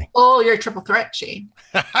be funny? Oh, you're a triple threat, Shane.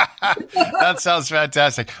 That sounds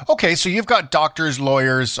fantastic. Okay, so you've got doctors,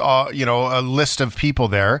 lawyers, a list of people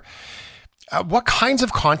there. What kinds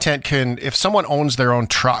of content can, if someone owns their own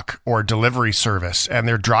truck or delivery service and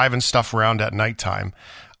they're driving stuff around at nighttime,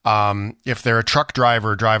 if they're a truck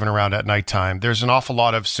driver driving around at nighttime, there's an awful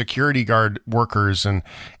lot of security guard workers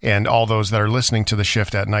and all those that are listening to the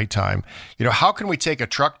shift at nighttime. How can we take a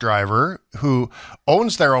truck driver who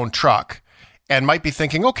owns their own truck and might be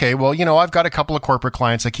thinking, okay, well, I've got a couple of corporate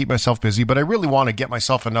clients. I keep myself busy, but I really want to get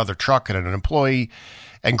myself another truck and an employee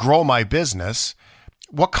and grow my business.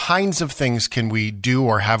 What kinds of things can we do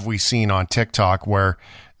or have we seen on TikTok where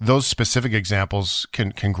those specific examples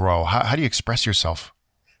can grow? How do you express yourself?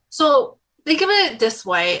 So think of it this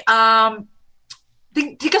way.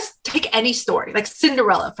 Take any story, like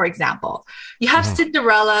Cinderella, for example. You have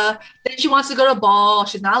Cinderella, then she wants to go to a ball.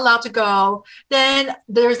 She's not allowed to go. Then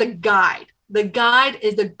there's a guide. The guide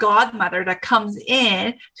is the godmother that comes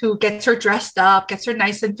in to gets her dressed up, gets her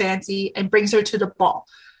nice and fancy, and brings her to the ball.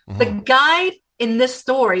 The guide in this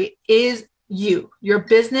story is you, your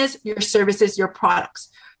business, your services, your products.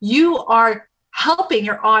 You are helping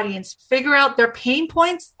your audience figure out their pain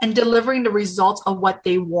points and delivering the results of what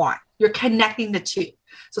they want. You're connecting the two.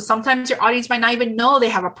 So sometimes your audience might not even know they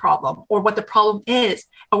have a problem or what the problem is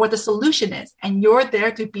or what the solution is. And you're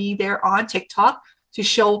there to be there on TikTok to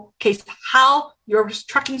showcase how your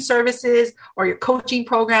trucking services or your coaching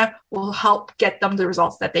program will help get them the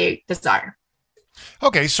results that they desire.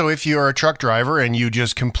 Okay, so if you're a truck driver and you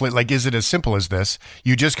just is it as simple as this?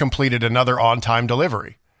 You just completed another on-time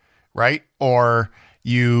delivery, right? Or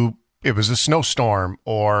it was a snowstorm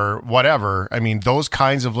or whatever. I mean, those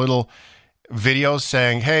kinds of little videos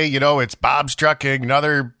saying, hey, it's Bob's Trucking,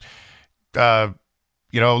 another,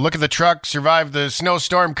 look at the truck, survived the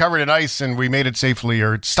snowstorm, covered in ice, and we made it safely,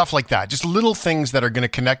 or stuff like that. Just little things that are going to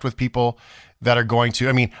connect with people that are going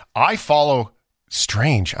to, I follow,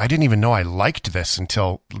 strange, I didn't even know I liked this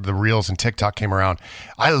until the Reels and TikTok came around.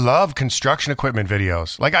 I love construction equipment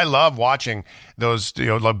videos. Like, I love watching those,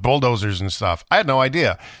 like bulldozers and stuff. I had no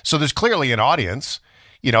idea. So there's clearly an audience.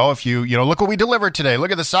 If you look what we delivered today.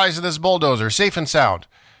 Look at the size of this bulldozer, safe and sound,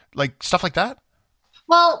 like stuff like that.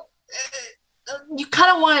 Well, you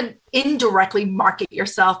kind of want to indirectly market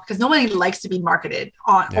yourself because nobody likes to be marketed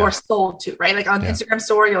on or sold to, right? Like on Instagram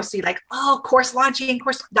story, you'll see like, course launching,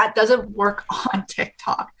 that doesn't work on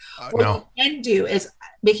TikTok. What you can do is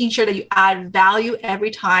making sure that you add value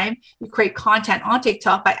every time you create content on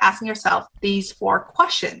TikTok by asking yourself these 4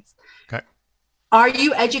 questions. Okay. Are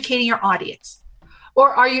you educating your audience?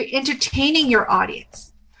 Or are you entertaining your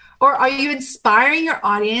audience? Or are you inspiring your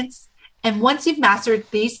audience? And once you've mastered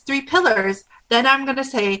these 3 pillars, then I'm going to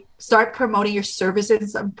say, start promoting your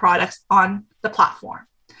services and products on the platform.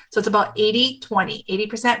 So it's about 80-20,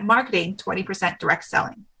 80% marketing, 20% direct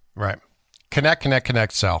selling. Right.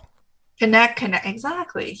 Connect, sell. Connect.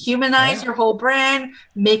 Exactly. Humanize your whole brand,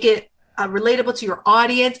 make it relatable to your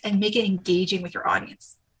audience, and make it engaging with your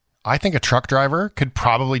audience. I think a truck driver could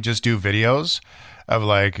probably just do videos of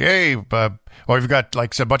like, hey, we've got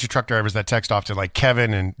like a bunch of truck drivers that text often, like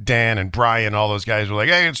Kevin and Dan and Brian, all those guys were like,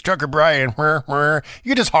 hey, it's Trucker Brian. You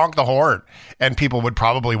could just honk the horn and people would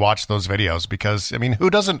probably watch those videos because,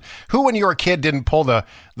 who when you were a kid didn't pull the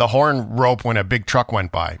horn rope when a big truck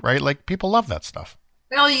went by, right? Like people love that stuff.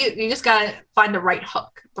 You just got to find the right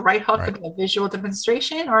hook. The right hook could be a visual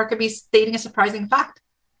demonstration or it could be stating a surprising fact.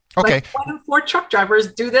 Okay. Like 1 in 4 truck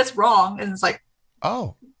drivers do this wrong. And it's like,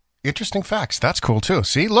 oh, interesting facts. That's cool too.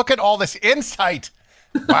 See, look at all this insight.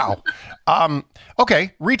 Wow.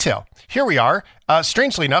 Okay. Retail. Here we are.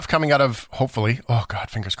 Strangely enough, coming out of, hopefully, oh God,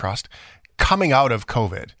 fingers crossed, coming out of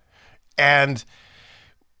COVID. And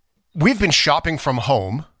we've been shopping from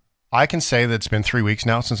home. I can say that it's been 3 weeks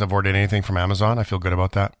now since I've ordered anything from Amazon. I feel good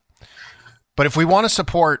about that. But if we want to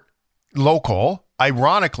support local,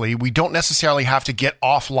 ironically, we don't necessarily have to get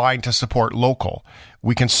offline to support local.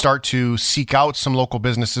 We can start to seek out some local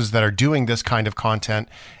businesses that are doing this kind of content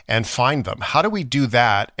and find them. How do we do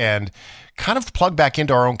that and kind of plug back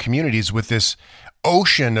into our own communities with this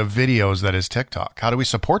ocean of videos that is TikTok? How do we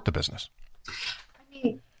support the business?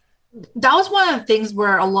 That was one of the things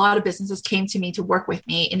where a lot of businesses came to me to work with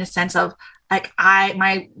me in the sense of Like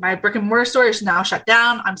my brick and mortar store is now shut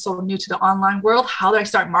down. I'm so new to the online world. How do I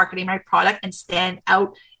start marketing my product and stand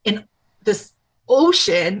out in this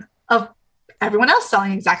ocean of everyone else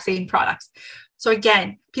selling exact same products? So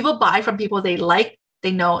again, people buy from people they like,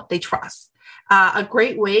 they know, they trust. A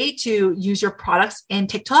great way to use your products in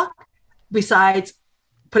TikTok, besides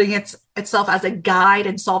putting itself as a guide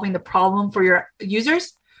and solving the problem for your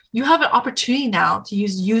users, you have an opportunity now to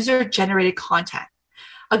use user-generated content.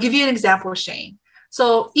 I'll give you an example, Shane.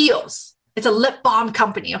 So EOS, it's a lip balm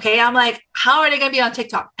company, okay? I'm like, how are they going to be on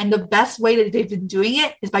TikTok? And the best way that they've been doing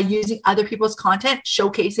it is by using other people's content,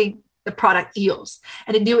 showcasing the product EOS.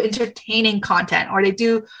 And they do entertaining content, or they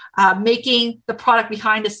do making the product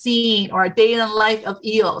behind the scene, or a day in the life of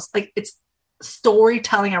EOS. Like, it's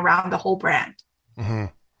storytelling around the whole brand. Mm-hmm.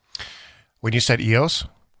 When you said EOS,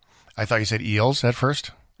 I thought you said eels at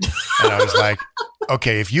first. And I was like,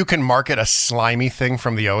 okay, if you can market a slimy thing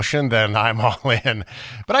from the ocean, then I'm all in.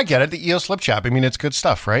 But I get it. The EOS lip chap. I mean, it's good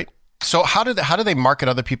stuff, right? So how do they market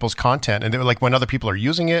other people's content? And like when other people are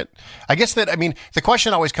using it, I guess that, I mean, the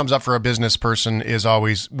question always comes up for a business person is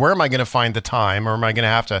always, where am I going to find the time, or am I going to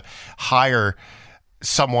have to hire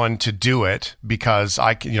someone to do it because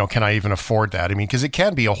can I even afford that? I mean, because it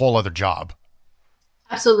can be a whole other job.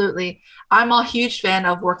 Absolutely. I'm a huge fan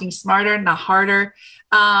of working smarter, not harder.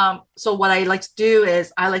 So what I like to do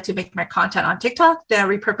is I like to make my content on TikTok, then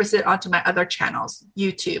repurpose it onto my other channels,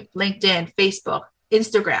 YouTube, LinkedIn, Facebook,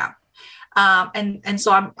 Instagram. And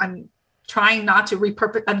so I'm trying not to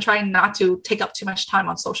repurpose. I'm trying not to take up too much time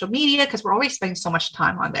on social media because we're always spending so much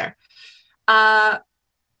time on there.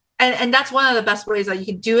 And that's one of the best ways that you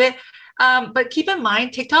can do it. But keep in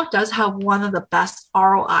mind, TikTok does have one of the best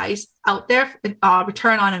ROIs out there,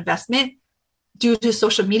 return on investment, due to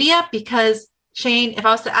social media. Because Shane, if I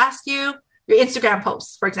was to ask you your Instagram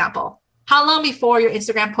posts, for example, how long before your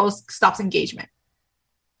Instagram post stops engagement?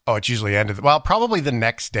 Oh, it's usually probably the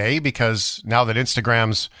next day, because now that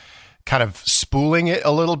Instagram's kind of spooling it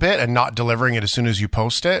a little bit and not delivering it as soon as you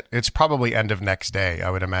post it, it's probably end of next day, I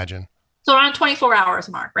would imagine. So around 24 hours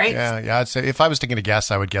mark, right? Yeah. I'd say if I was taking a guess,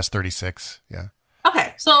 I would guess 36. Yeah.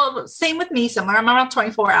 Okay. So same with me, similar. I'm around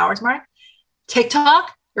 24 hours mark.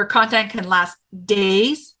 TikTok, your content can last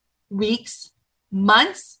days, weeks,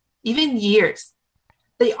 months, even years.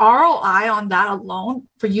 The ROI on that alone,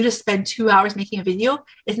 for you to spend 2 hours making a video,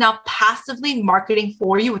 is now passively marketing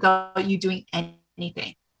for you without you doing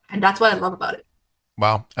anything. And that's what I love about it.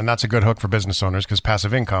 Wow. And that's a good hook for business owners, because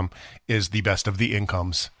passive income is the best of the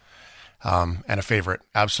incomes. And a favorite.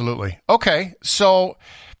 Absolutely. Okay. So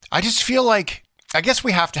I just feel like, I guess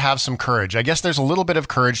we have to have some courage. I guess there's a little bit of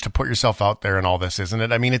courage to put yourself out there in all this, isn't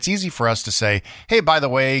it? I mean, it's easy for us to say, hey, by the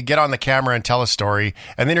way, get on the camera and tell a story.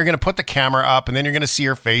 And then you're going to put the camera up, and then you're going to see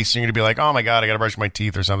your face. And you're going to be like, oh my God, I got to brush my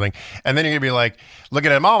teeth or something. And then you're going to be like, look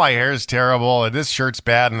at him. Oh, my hair is terrible. And this shirt's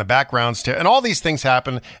bad. And the background's terrible. And all these things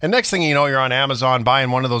happen. And next thing you know, you're on Amazon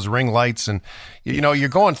buying one of those ring lights. And, you're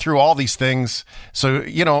going through all these things. So,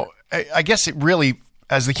 I guess it really,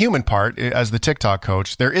 as the human part, as the TikTok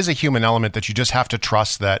coach, there is a human element that you just have to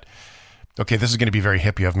trust that, okay, this is going to be very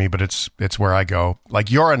hippie of me, but it's where I go. Like,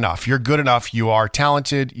 you're enough. You're good enough. You are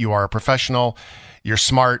talented. You are a professional. You're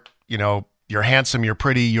smart. You're handsome. You're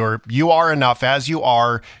pretty. You are enough as you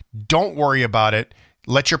are. Don't worry about it.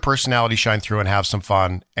 Let your personality shine through and have some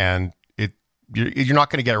fun. And you're not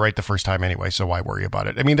going to get it right the first time anyway, so why worry about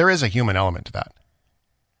it? I mean, there is a human element to that.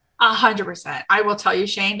 100%. I will tell you,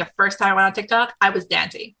 Shane, the first time I went on TikTok, I was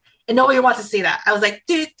dancing. And nobody wants to see that. I was like,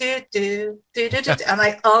 do, do, do, do, do, do. I'm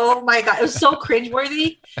like, oh my God. It was so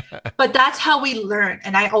cringeworthy. But that's how we learn.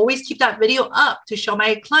 And I always keep that video up to show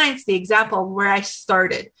my clients the example of where I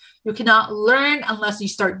started. You cannot learn unless you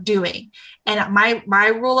start doing. And my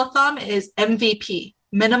rule of thumb is MVP,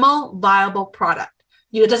 minimal viable product.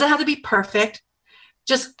 It doesn't have to be perfect.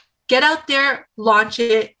 Just get out there, launch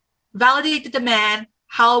it, validate the demand,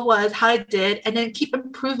 how it was, how it did, and then keep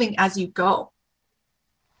improving as you go.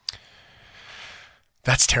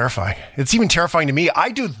 That's terrifying. It's even terrifying to me. I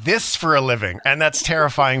do this for a living, and that's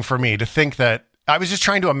terrifying for me to think that. I was just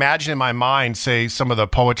trying to imagine in my mind, say, some of the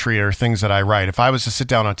poetry or things that I write. If I was to sit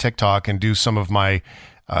down on TikTok and do some of my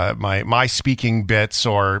my speaking bits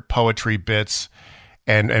or poetry bits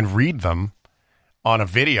and read them on a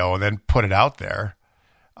video and then put it out there.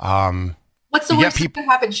 What's the worst that could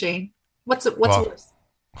happen, Shane? What's worse?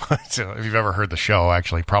 So if you've ever heard the show,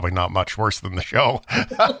 actually, probably not much worse than the show.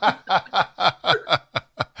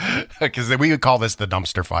 Because we would call this the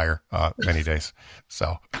dumpster fire many days.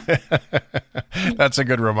 So that's a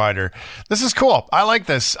good reminder. This is cool. I like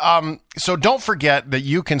this. So don't forget that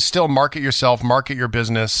you can still market yourself, market your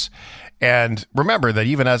business, And remember that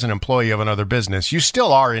even as an employee of another business, you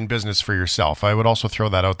still are in business for yourself. I would also throw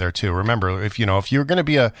that out there too. Remember, if you're going to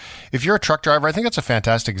be if you're a truck driver, I think that's a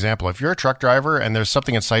fantastic example. If you're a truck driver and there's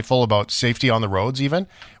something insightful about safety on the roads, even,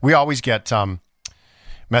 we always get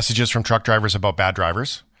messages from truck drivers about bad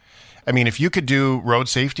drivers. I mean, if you could do road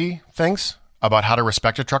safety things about how to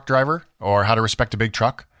respect a truck driver or how to respect a big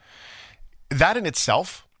truck, that in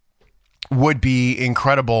itself would be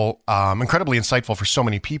incredibly insightful for so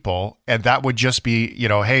many people. And that would just be,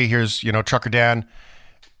 hey, here's, Trucker Dan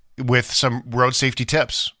with some road safety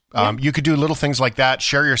tips. You could do little things like that,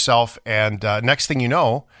 share yourself. And next thing you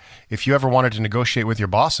know, if you ever wanted to negotiate with your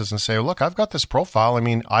bosses and say, look, I've got this profile. I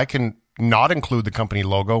mean, I can not include the company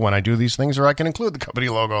logo when I do these things, or I can include the company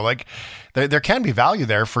logo. Like there can be value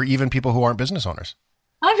there for even people who aren't business owners.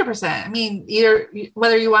 100%. I mean,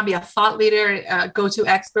 whether you want to be a thought leader, a go-to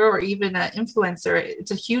expert, or even an influencer,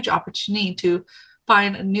 it's a huge opportunity to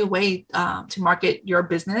find a new way to market your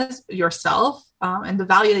business, yourself, and the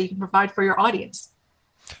value that you can provide for your audience.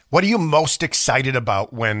 What are you most excited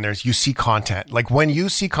about when you see content? Like when you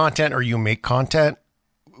see content or you make content,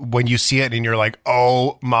 when you see it and you're like,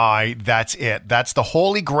 oh my, that's it. That's the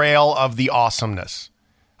holy grail of the awesomeness.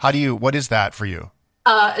 What is that for you?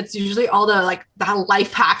 It's usually all the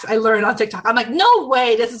life hacks I learned on TikTok. I'm like, no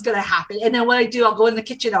way this is going to happen. And then what I do, I'll go in the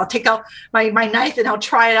kitchen, I'll take out my knife and I'll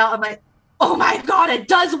try it out. I'm like, oh my God, it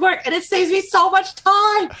does work. And it saves me so much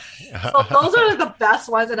time. So those are the best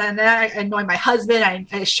ones. And then I annoy my husband.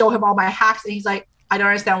 I show him all my hacks and he's like, I don't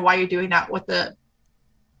understand why you're doing that with the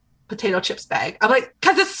potato chips bag. I'm like,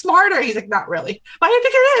 because it's smarter. He's like, not really. But I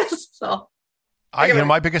think it is. So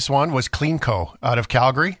my biggest one was CleanCo out of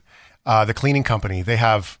Calgary. The cleaning company, they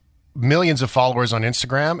have millions of followers on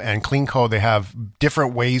Instagram, and CleanCo, they have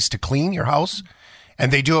different ways to clean your house,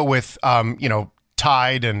 and they do it with,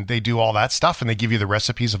 Tide, and they do all that stuff, and they give you the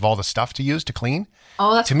recipes of all the stuff to use to clean.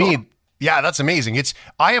 Oh, that's to cool. me, yeah, that's amazing.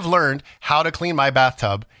 I have learned how to clean my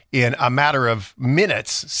bathtub in a matter of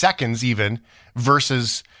minutes, seconds even,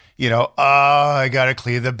 versus, I got to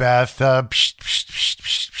clean the bathtub,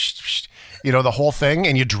 the whole thing,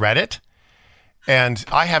 and you dread it. And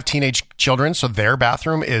I have teenage children, so their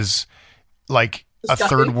bathroom is like a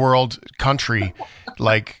third world country,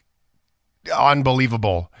 like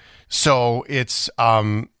unbelievable. So it's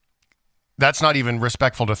that's not even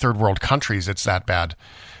respectful to third world countries. It's that bad.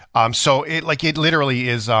 So it literally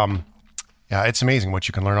is. It's amazing what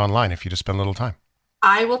you can learn online if you just spend a little time.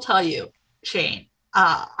 I will tell you, Shane.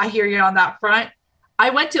 I hear you on that front. I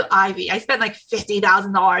went to Ivy. I spent like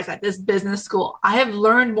 $50,000 at this business school. I have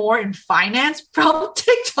learned more in finance from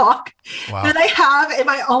TikTok than I have in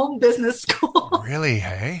my own business school. Really?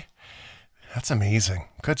 Hey, that's amazing.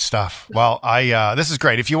 Good stuff. Well, this is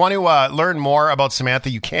great. If you want to learn more about Samantha,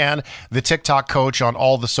 you can. The TikTok Coach on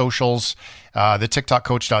all the socials, the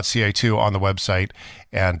TikTokCoach.ca too on the website,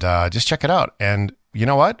 and just check it out. And you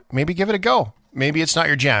know what? Maybe give it a go. Maybe it's not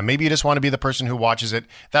your jam. Maybe you just want to be the person who watches it.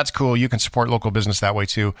 That's cool. You can support local business that way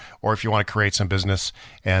too. Or if you want to create some business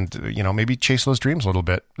and, maybe chase those dreams a little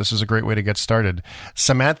bit. This is a great way to get started.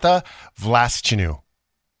 Samantha Vlasceanu.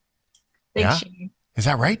 Thanks, Shane. Is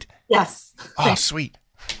that right? Yes. Oh, sweet.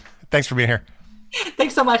 Thanks for being here.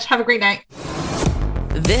 Thanks so much. Have a great night.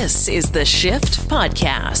 This is the Shift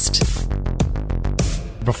Podcast.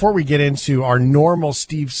 Before we get into our normal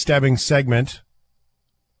Steve Stebbing segment,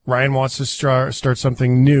 Ryan wants to start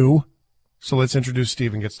something new, so let's introduce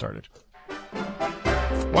Steve and get started.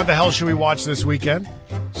 What the hell should we watch this weekend?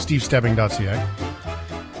 SteveStebbing.ca.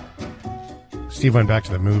 Steve went back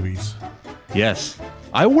to the movies. Yes.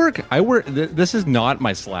 I work. This is not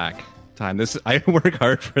my Slack time. I work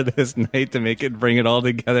hard for this night to bring it all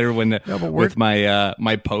together with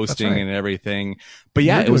my posting and everything. But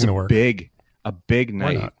yeah, it was a big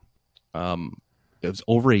night. It was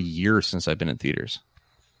over a year since I've been in theaters.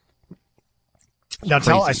 Now,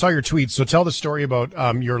 I saw your tweet. So tell the story about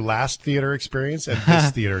your last theater experience and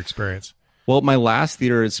this theater experience. Well, my last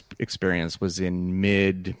theater experience was in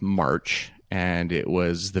mid-March, and it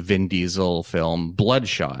was the Vin Diesel film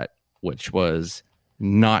Bloodshot, which was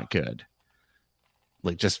not good.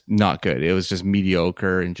 Just not good. It was just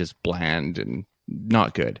mediocre and just bland and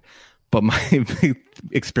not good. But my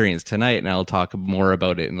experience tonight, and I'll talk more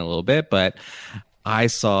about it in a little bit, but I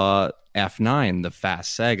saw F9, the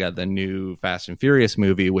Fast Saga, the new Fast and Furious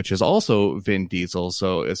movie, which is also Vin Diesel.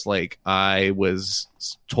 So it's like I was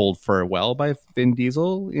told farewell by Vin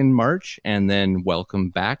Diesel in March and then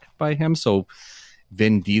welcomed back by him. So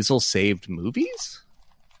Vin Diesel saved movies?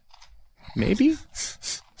 Maybe?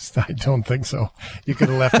 I don't think so. You could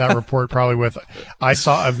have left that report probably with, I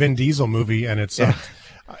saw a Vin Diesel movie and it's, you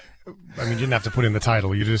didn't have to put in the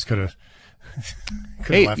title. You just could have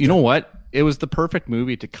Hey, you know what? It was the perfect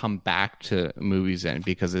movie to come back to movies in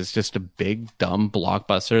because it's just a big, dumb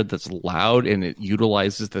blockbuster that's loud and it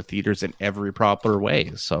utilizes the theaters in every proper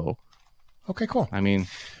way. So, okay, cool. I mean,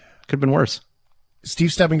 could have been worse.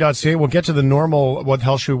 SteveStebbing.ca. We'll get to the normal What the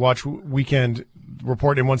Hell Should We Watch weekend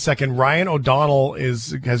report in 1 second. Ryan O'Donnell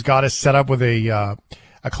has got us set up with a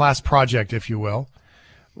class project, if you will.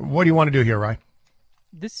 What do you want to do here, Ryan?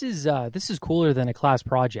 This is cooler than a class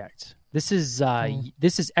project. This is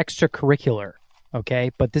extracurricular,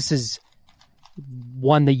 okay? But this is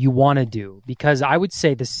one that you want to do because I would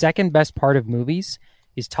say the second best part of movies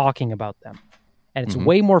is talking about them. And it's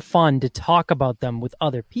way more fun to talk about them with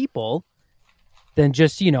other people than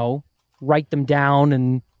just, write them down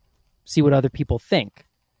and see what other people think.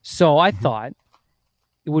 So I thought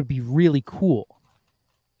it would be really cool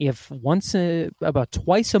if about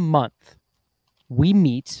twice a month we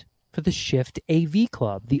meet for the Shift AV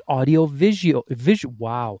Club, the audio visual,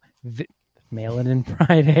 Mail It In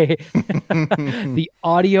Friday, the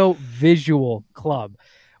audio visual club,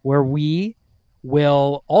 where we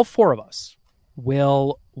will, all four of us,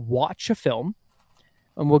 will watch a film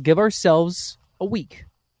and we'll give ourselves a week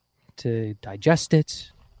to digest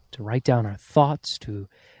it, to write down our thoughts, to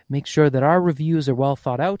make sure that our reviews are well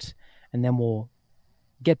thought out, and then we'll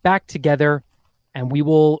get back together and we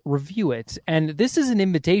will review it. And this is an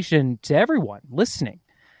invitation to everyone listening.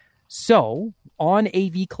 So on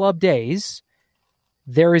AV Club days,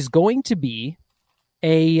 there is going to be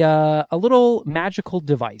a little magical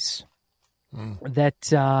device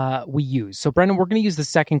that we use. So Brendan, we're going to use the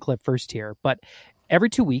second clip first here, but every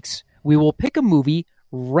 2 weeks, we will pick a movie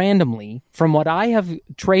randomly from what I have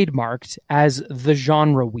trademarked as the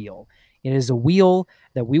genre wheel. It is a wheel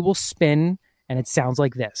that we will spin, and it sounds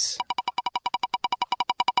like this.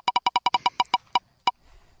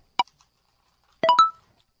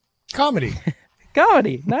 Comedy.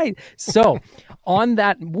 Nice. So on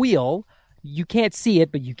that wheel, you can't see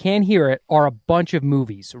it, but you can hear it, are a bunch of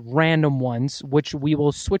movies, random ones, which we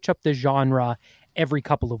will switch up the genre every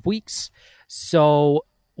couple of weeks. So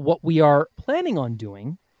what we are planning on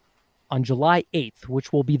doing on July 8th,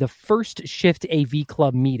 which will be the first Shift AV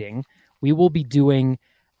Club meeting, we will be doing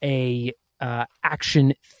a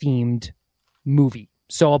action-themed movie.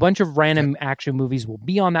 So a bunch of random action movies will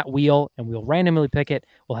be on that wheel, and we'll randomly pick it.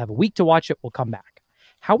 We'll have a week to watch it. We'll come back.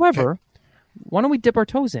 However, why don't we dip our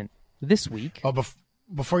toes in this week? Oh,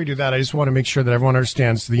 before you do that, I just want to make sure that everyone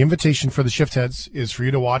understands the invitation for the Shift Heads is for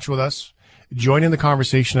you to watch with us, join in the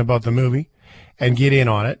conversation about the movie, and get in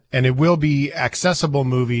on it. And it will be accessible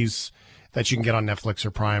movies that you can get on Netflix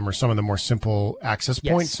or Prime or some of the more simple access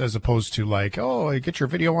points, as opposed to like, oh, get your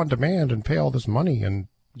video on demand and pay all this money and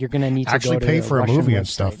you're going to need to actually go to pay for a Russian movie website. and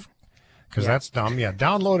stuff. Because that's dumb. Yeah,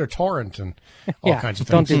 download a torrent and all kinds of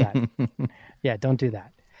don't things. do that. Yeah, don't do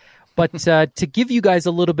that. But to give you guys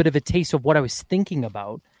a little bit of a taste of what I was thinking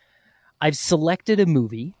about, I've selected a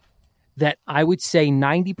movie that I would say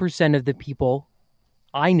 90% of the people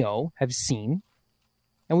I know have seen.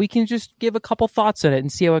 And we can just give a couple thoughts on it and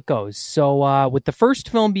see how it goes. So with the first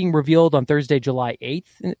film being revealed on Thursday, July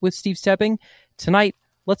 8th with Steve Stepping, tonight,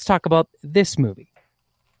 let's talk about this movie.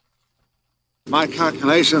 My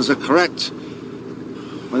calculations are correct.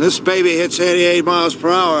 When this baby hits 88 miles per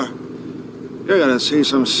hour, you're going to see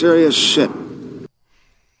some serious shit.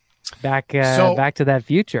 Back to that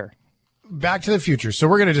future. Back to the Future. So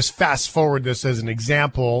we're going to just fast forward this as an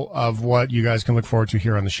example of what you guys can look forward to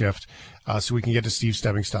here on the Shift, so we can get to Steve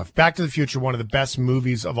Stebbing stuff. Back to the Future, one of the best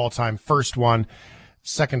movies of all time. First one,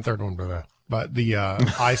 second, third one, but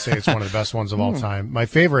I say it's one of the best ones of all time. My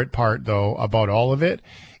favorite part, though, about all of it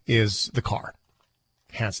is the car,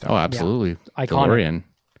 hands down. Oh, absolutely. Yeah. DeLorean.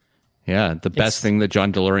 Yeah, the best thing that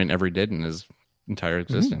John DeLorean ever did in his entire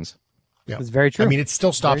existence. Yeah, it's very true. I mean, it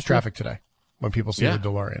still stops traffic today when people see the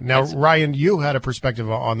DeLorean. Now, Ryan, you had a perspective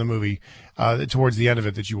on the movie towards the end of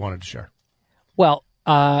it that you wanted to share. Well,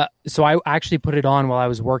 so I actually put it on while I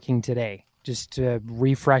was working today, just to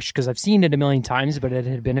refresh, because I've seen it a million times, but it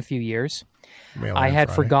had been a few years. I had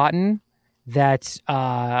forgotten that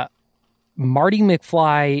Marty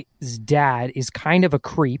McFly's dad is kind of a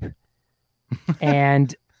creep.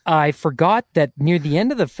 And I forgot that near the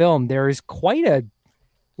end of the film, there is quite a,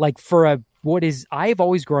 like for a, what is, I've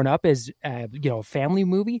always grown up as, a family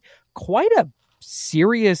movie, quite a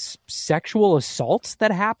serious sexual assault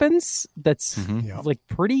that happens. That's like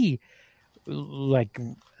pretty, like,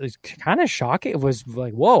 it's kind of shocking. It was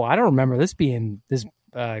like, whoa, I don't remember this being this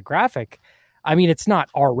graphic. I mean, it's not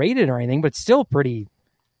R-rated or anything, but still pretty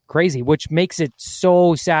crazy, which makes it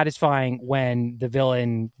so satisfying when the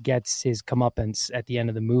villain gets his comeuppance at the end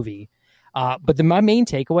of the movie. But my main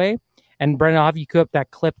takeaway, and Brendan, I'll have you put up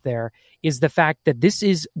that clip there, is the fact that this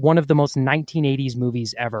is one of the most 1980s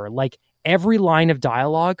movies ever. Like, every line of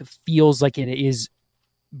dialogue feels like it is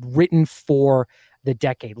written for the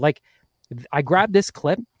decade. Like, I grabbed this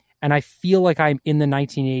clip and I feel like I'm in the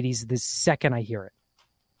 1980s the second I hear it.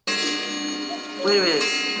 Wait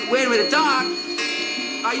a minute, Doc.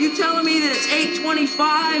 Are you telling me that it's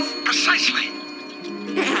 8:25? Precisely.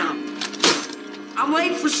 Damn. I'm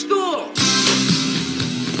late for school.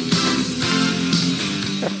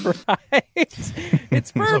 Right?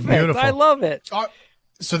 It's perfect. beautiful. I love it.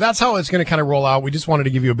 So that's how it's going to kind of roll out. We just wanted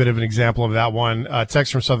to give you a bit of an example of that one.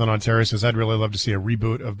 Text from Southern Ontario says, I'd really love to see a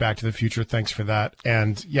reboot of Back to the Future. Thanks for that.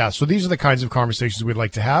 And yeah, so these are the kinds of conversations we'd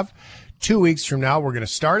like to have. 2 weeks from now, we're going to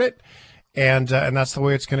start it. And that's the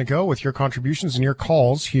way it's going to go with your contributions and your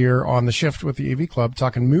calls here on The Shift with the AV Club,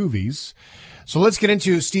 talking movies. So let's get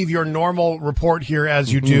into, Steve, your normal report here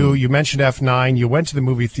as you do. You mentioned F9. You went to the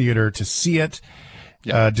movie theater to see it.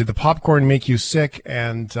 Did the popcorn make you sick?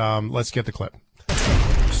 And let's get the clip.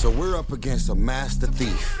 So we're up against a master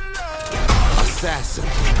thief, assassin,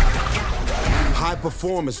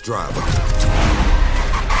 high-performance driver.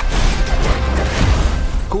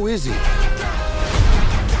 Who is he?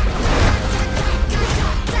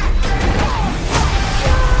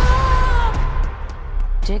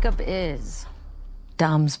 Jacob is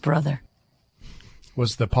Dom's brother.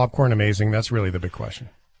 Was the popcorn amazing? That's really the big question.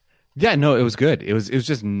 Yeah, no, it was good. It was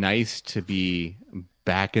just nice to be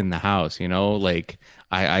back in the house, you know, like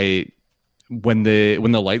I when the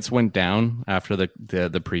lights went down after the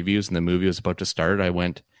previews and the movie was about to start, I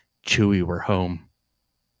went, Chewie, we're home.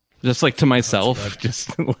 Just like to myself,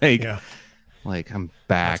 just like I'm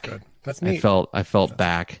back. That's good. That's neat. I felt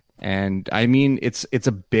back. And I mean, it's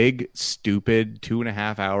a big, stupid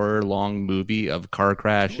 2.5 hour long movie of car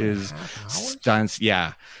crashes, stunts.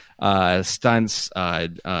 Yeah. Stunts,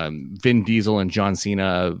 Vin Diesel and John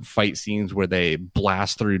Cena fight scenes where they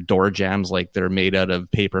blast through door jams like they're made out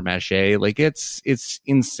of paper mache. Like it's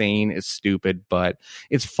insane, it's stupid, but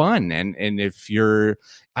it's fun. And if you're,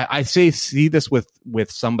 I say see this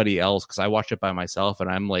with somebody else, because I watch it by myself and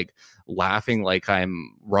I'm like laughing like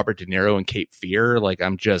I'm Robert De Niro in Cape Fear, like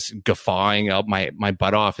I'm just guffawing up my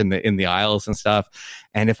butt off in the aisles and stuff.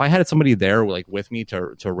 And if I had somebody there like with me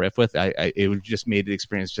to riff with, it would just made the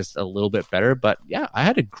experience just a little bit better. But yeah, I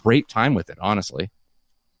had a great time with it, honestly.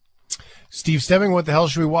 Steve Stemming, what the hell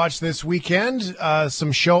should we watch this weekend?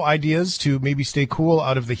 Some show ideas to maybe stay cool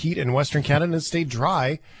out of the heat in Western Canada and stay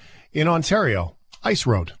dry in Ontario. Ice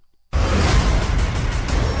Road.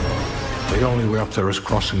 The only way up there is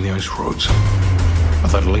crossing the ice roads.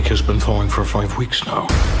 That lake has been thawing for 5 weeks now.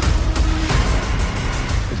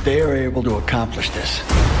 If they are able to accomplish this,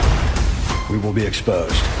 we will be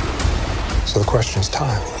exposed. So the question is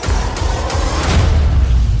time.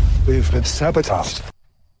 We've been sabotaged.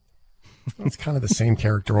 It's kind of the same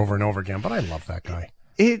character over and over again, but I love that guy.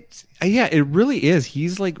 It really is.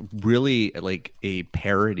 He's like really like a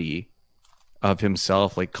parody of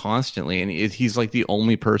himself, like constantly, and he's like the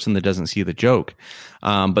only person that doesn't see the joke.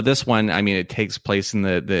 But this one, I mean, it takes place in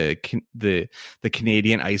the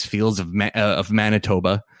Canadian ice fields of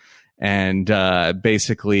Manitoba, and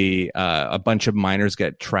basically a bunch of miners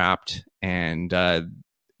get trapped, and Liam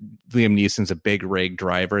Neeson's a big rig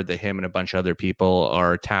driver that him and a bunch of other people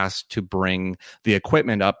are tasked to bring the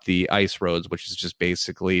equipment up the ice roads, which is just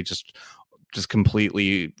basically just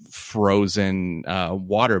completely frozen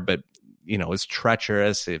water, but you know, it's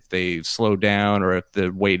treacherous. If they slow down or if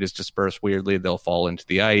the weight is dispersed weirdly, they'll fall into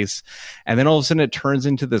the ice. And then all of a sudden it turns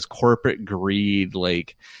into this corporate greed,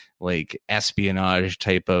 like espionage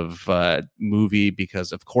type of movie,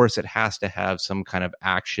 because of course it has to have some kind of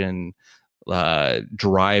action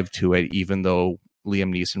drive to it, even though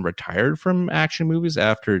Liam Neeson retired from action movies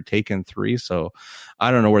after Taken 3. So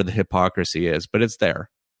I don't know where the hypocrisy is, but it's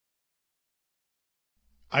there.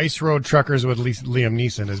 Ice Road Truckers with Liam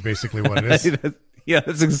Neeson is basically what it is. Yeah,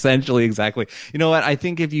 that's essentially exactly. You know what? I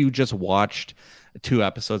think if you just watched 2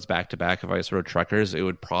 episodes back to back of Ice Road Truckers, it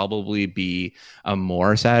would probably be a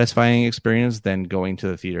more satisfying experience than going to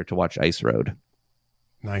the theater to watch Ice Road.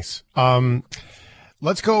 Nice.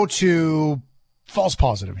 Let's go to false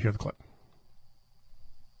positive. Hear the clip.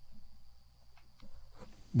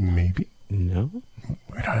 Maybe. No.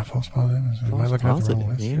 We don't have false positives. Am I looking at the wrong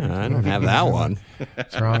list? Yeah, I don't have that one.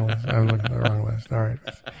 It's the wrong list. I'm looking at the wrong list. All right.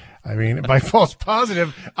 I mean, by false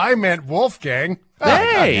positive, I meant Wolfgang.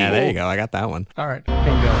 Hey! Yeah, there you go. I got that one. All right.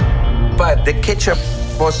 Bingo. But the ketchup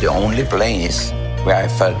was the only place where I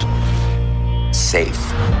felt safe.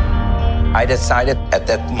 I decided at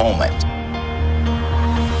that moment,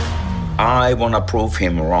 I want to prove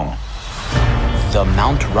him wrong. The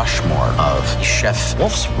Mount Rushmore of Chef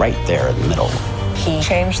Wolf's right there in the middle. He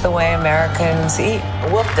changed the way Americans eat.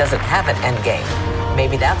 Wolf doesn't have an end game.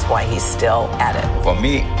 Maybe that's why he's still at it. For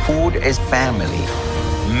me, food is family.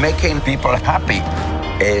 Making people happy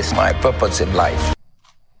is my purpose in life.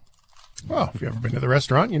 Well, if you've ever been to the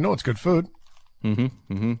restaurant, you know it's good food.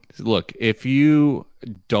 Look, if you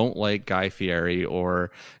don't like Guy Fieri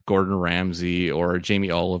or Gordon Ramsay or Jamie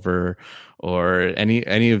Oliver or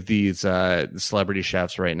any of these celebrity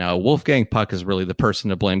chefs right now, Wolfgang Puck is really the person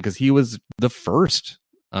to blame because he was the first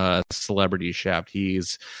celebrity chef.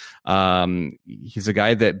 He's a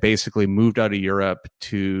guy that basically moved out of Europe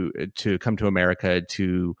to come to America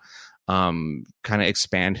to kind of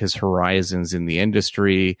expand his horizons in the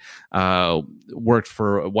industry. Worked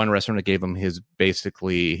for one restaurant that gave him his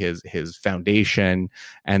foundation,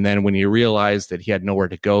 and then when he realized that he had nowhere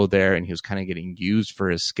to go there and he was kind of getting used for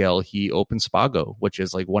his skill, he opened Spago, which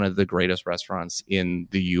is like one of the greatest restaurants in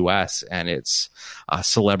the US, and it's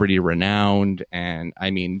celebrity renowned, and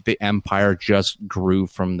I mean the empire just grew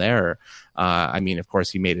from there. I mean, of course,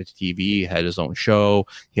 he made it to TV, he had his own show,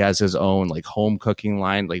 he has his own like home cooking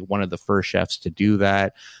line, like one of the first chefs to do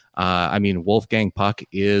that. I mean, Wolfgang Puck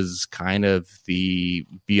is kind of the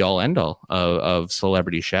be-all, end-all of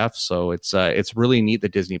celebrity chefs. So it's really neat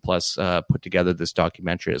that Disney Plus put together this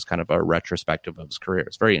documentary as kind of a retrospective of his career.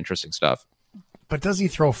 It's very interesting stuff. But does he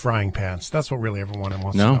throw frying pans? That's what really everyone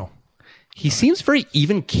wants to know. He seems very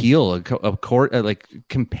even keel, like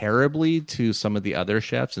comparably to some of the other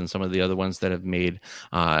chefs and some of the other ones that have made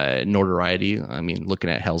notoriety. I mean, looking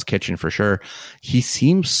at Hell's Kitchen for sure, he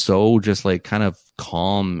seems so just like kind of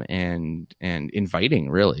calm and inviting,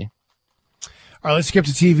 really. All right, let's skip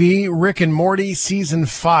to TV. Rick and Morty season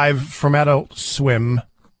 5 from Adult Swim.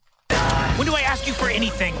 When do I ask you for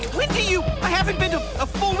anything? When do you? I haven't been to a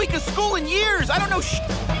full week of school in years. I don't know.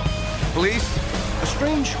 Police, a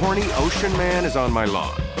strange, horny ocean man is on my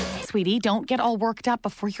lawn. Sweetie, don't get all worked up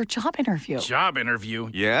before your job interview. Job interview?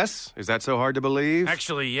 Yes? Is that so hard to believe?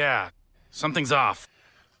 Actually, yeah. Something's off.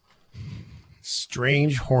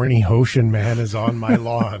 Strange, horny ocean man is on my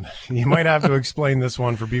lawn. You might have to explain this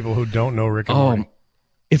one for people who don't know Rick and Morty.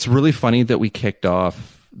 It's really funny that we kicked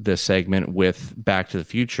off this segment with Back to the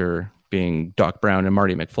Future being Doc Brown and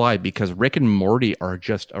Marty McFly, because Rick and Morty are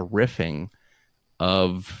just a riffing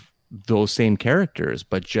of those same characters,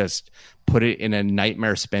 but just put it in a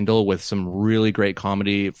nightmare spindle with some really great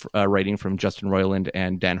comedy writing from Justin Roiland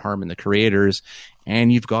and Dan Harmon, the creators,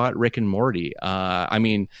 and you've got Rick and Morty. I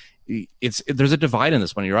mean, there's a divide in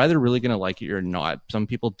this one. You're either really going to like it or not. Some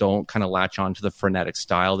people don't kind of latch on to the frenetic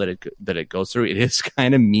style that it goes through. It is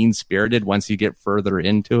kind of mean-spirited once you get further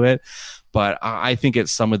into it, but I think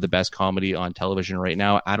it's some of the best comedy on television right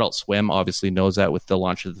now. Adult Swim obviously knows that with the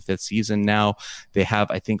launch of the 5th season now. They have,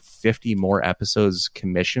 I think, 50 more episodes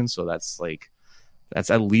commissioned, so that's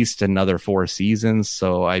at least another 4 seasons.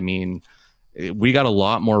 So, I mean, we got a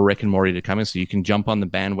lot more Rick and Morty to come in, so you can jump on the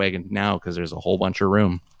bandwagon now because there's a whole bunch of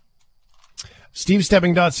room.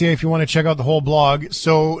 SteveStebbing.ca if you want to check out the whole blog.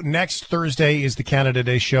 So next Thursday is the Canada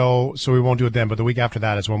Day show, so we won't do it then, but the week after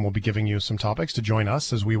that is when we'll be giving you some topics to join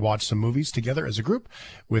us as we watch some movies together as a group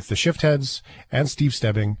with the Shift Heads and Steve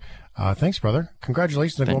Stebbing. Thanks, brother.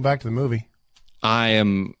 Congratulations on going back to the movie. I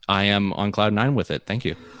am on cloud 9 with it. Thank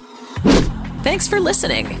you. Thanks for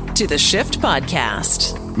listening to the Shift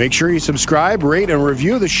Podcast. Make sure you subscribe, rate, and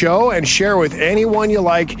review the show and share with anyone you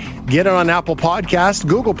like. Get it on Apple Podcasts,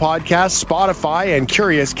 Google Podcasts, Spotify, and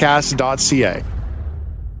CuriousCast.ca.